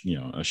a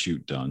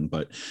shoot done.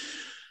 But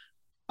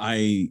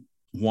I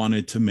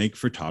wanted to make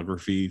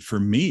photography for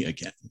me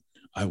again.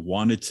 I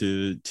wanted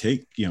to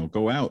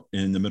go out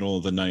in the middle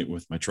of the night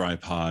with my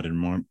tripod and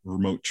my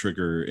remote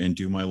trigger and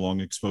do my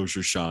long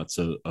exposure shots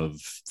of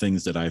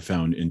things that I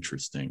found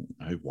interesting.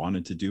 I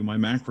wanted to do my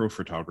macro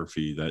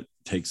photography that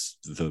takes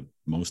the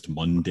most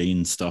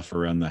mundane stuff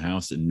around the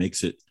house and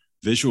makes it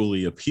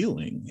visually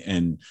appealing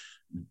and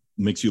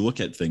makes you look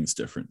at things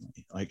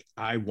differently. Like,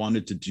 I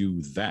wanted to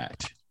do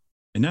that.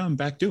 And now I'm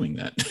back doing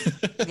that.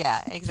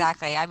 Yeah,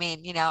 exactly. I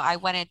mean, I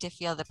wanted to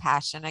feel the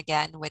passion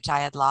again, which I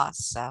had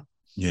lost. So.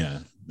 Yeah,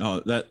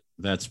 no,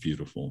 that's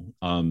beautiful.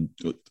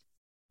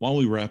 While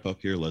we wrap up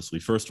here, Leslie,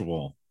 first of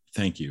all,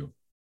 thank you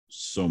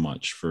so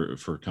much for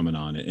coming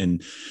on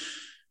and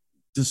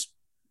just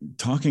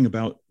talking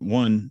about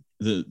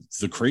the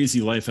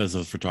crazy life as a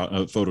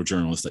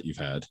photojournalist that you've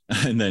had,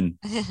 and then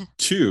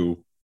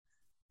two,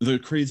 the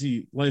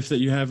crazy life that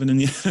you have in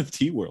the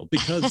NFT world,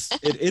 because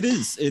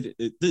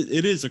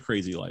it is a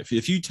crazy life.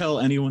 If you tell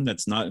anyone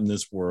that's not in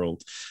this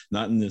world,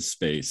 not in this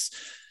space,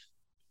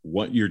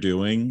 what you're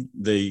doing,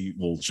 they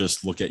will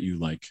just look at you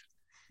like,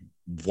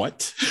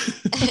 what?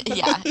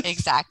 Yeah,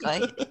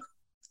 exactly.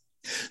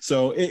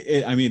 So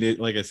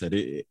like I said,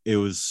 it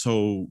was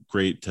so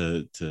great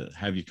to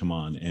have you come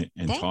on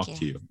and talk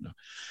to you.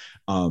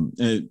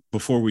 And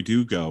before we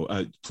do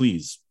go,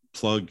 please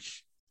plug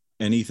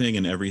anything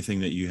and everything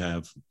that you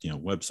have,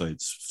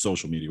 websites,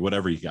 social media,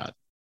 whatever you got.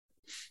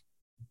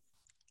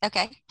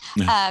 Okay.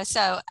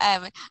 So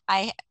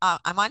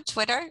I'm on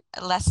Twitter,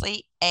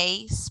 Leslie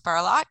A.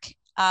 Spurlock.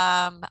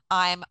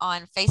 I'm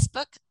on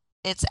Facebook.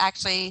 It's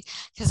actually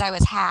because I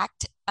was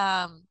hacked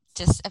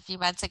just a few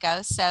months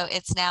ago. So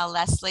it's now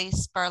Leslie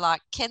Spurlock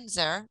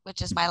Kinzer,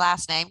 which is my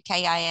last name,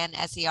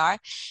 Kinser.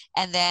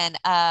 And then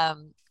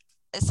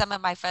some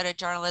of my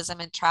photojournalism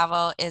and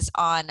travel is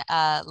on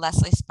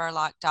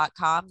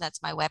lesliespurlock.com.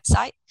 That's my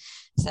website.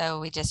 So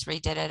we just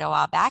redid it a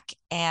while back.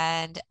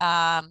 And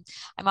I'm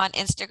on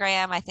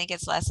Instagram. I think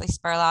it's Leslie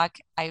Spurlock.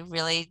 I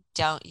really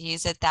don't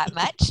use it that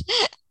much.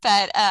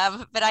 But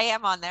I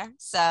am on there,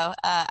 so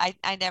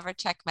I never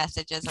check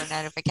messages or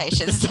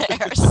notifications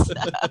there. So,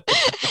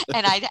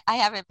 and I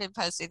haven't been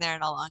posting there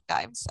in a long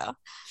time. So,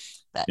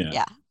 but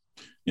yeah.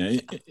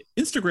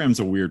 Instagram's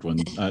a weird one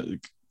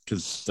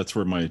because that's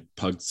where my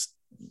pug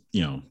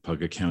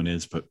account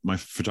is. But my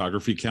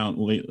photography account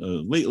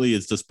lately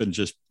has just been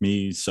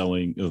me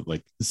selling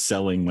my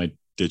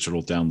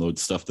digital download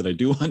stuff that I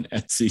do on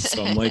Etsy.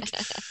 So I'm like,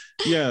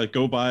 yeah,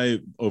 go buy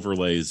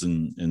overlays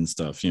and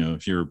stuff.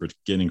 If you're a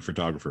beginning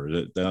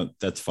photographer,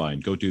 that's fine.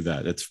 Go do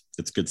that.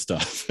 It's good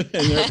stuff.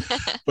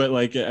 But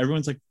like,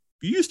 everyone's like,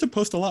 you used to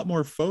post a lot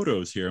more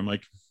photos here. I'm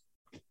like,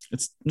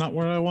 it's not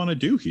what I want to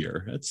do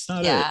here. That's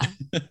not it.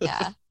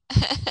 Yeah.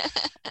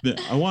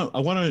 I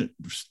want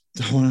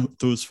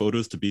those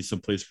photos to be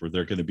someplace where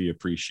they're going to be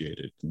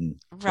appreciated.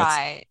 And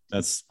right.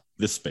 That's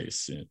this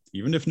space.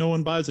 Even if no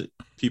one buys it,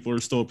 people are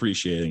still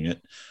appreciating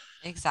it.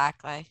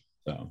 Exactly.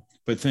 So,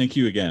 but thank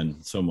you again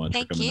so much for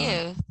Thank coming on.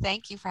 you.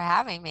 Thank you for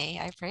having me.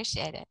 I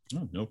appreciate it.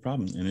 Oh, no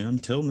problem. And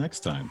until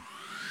next time.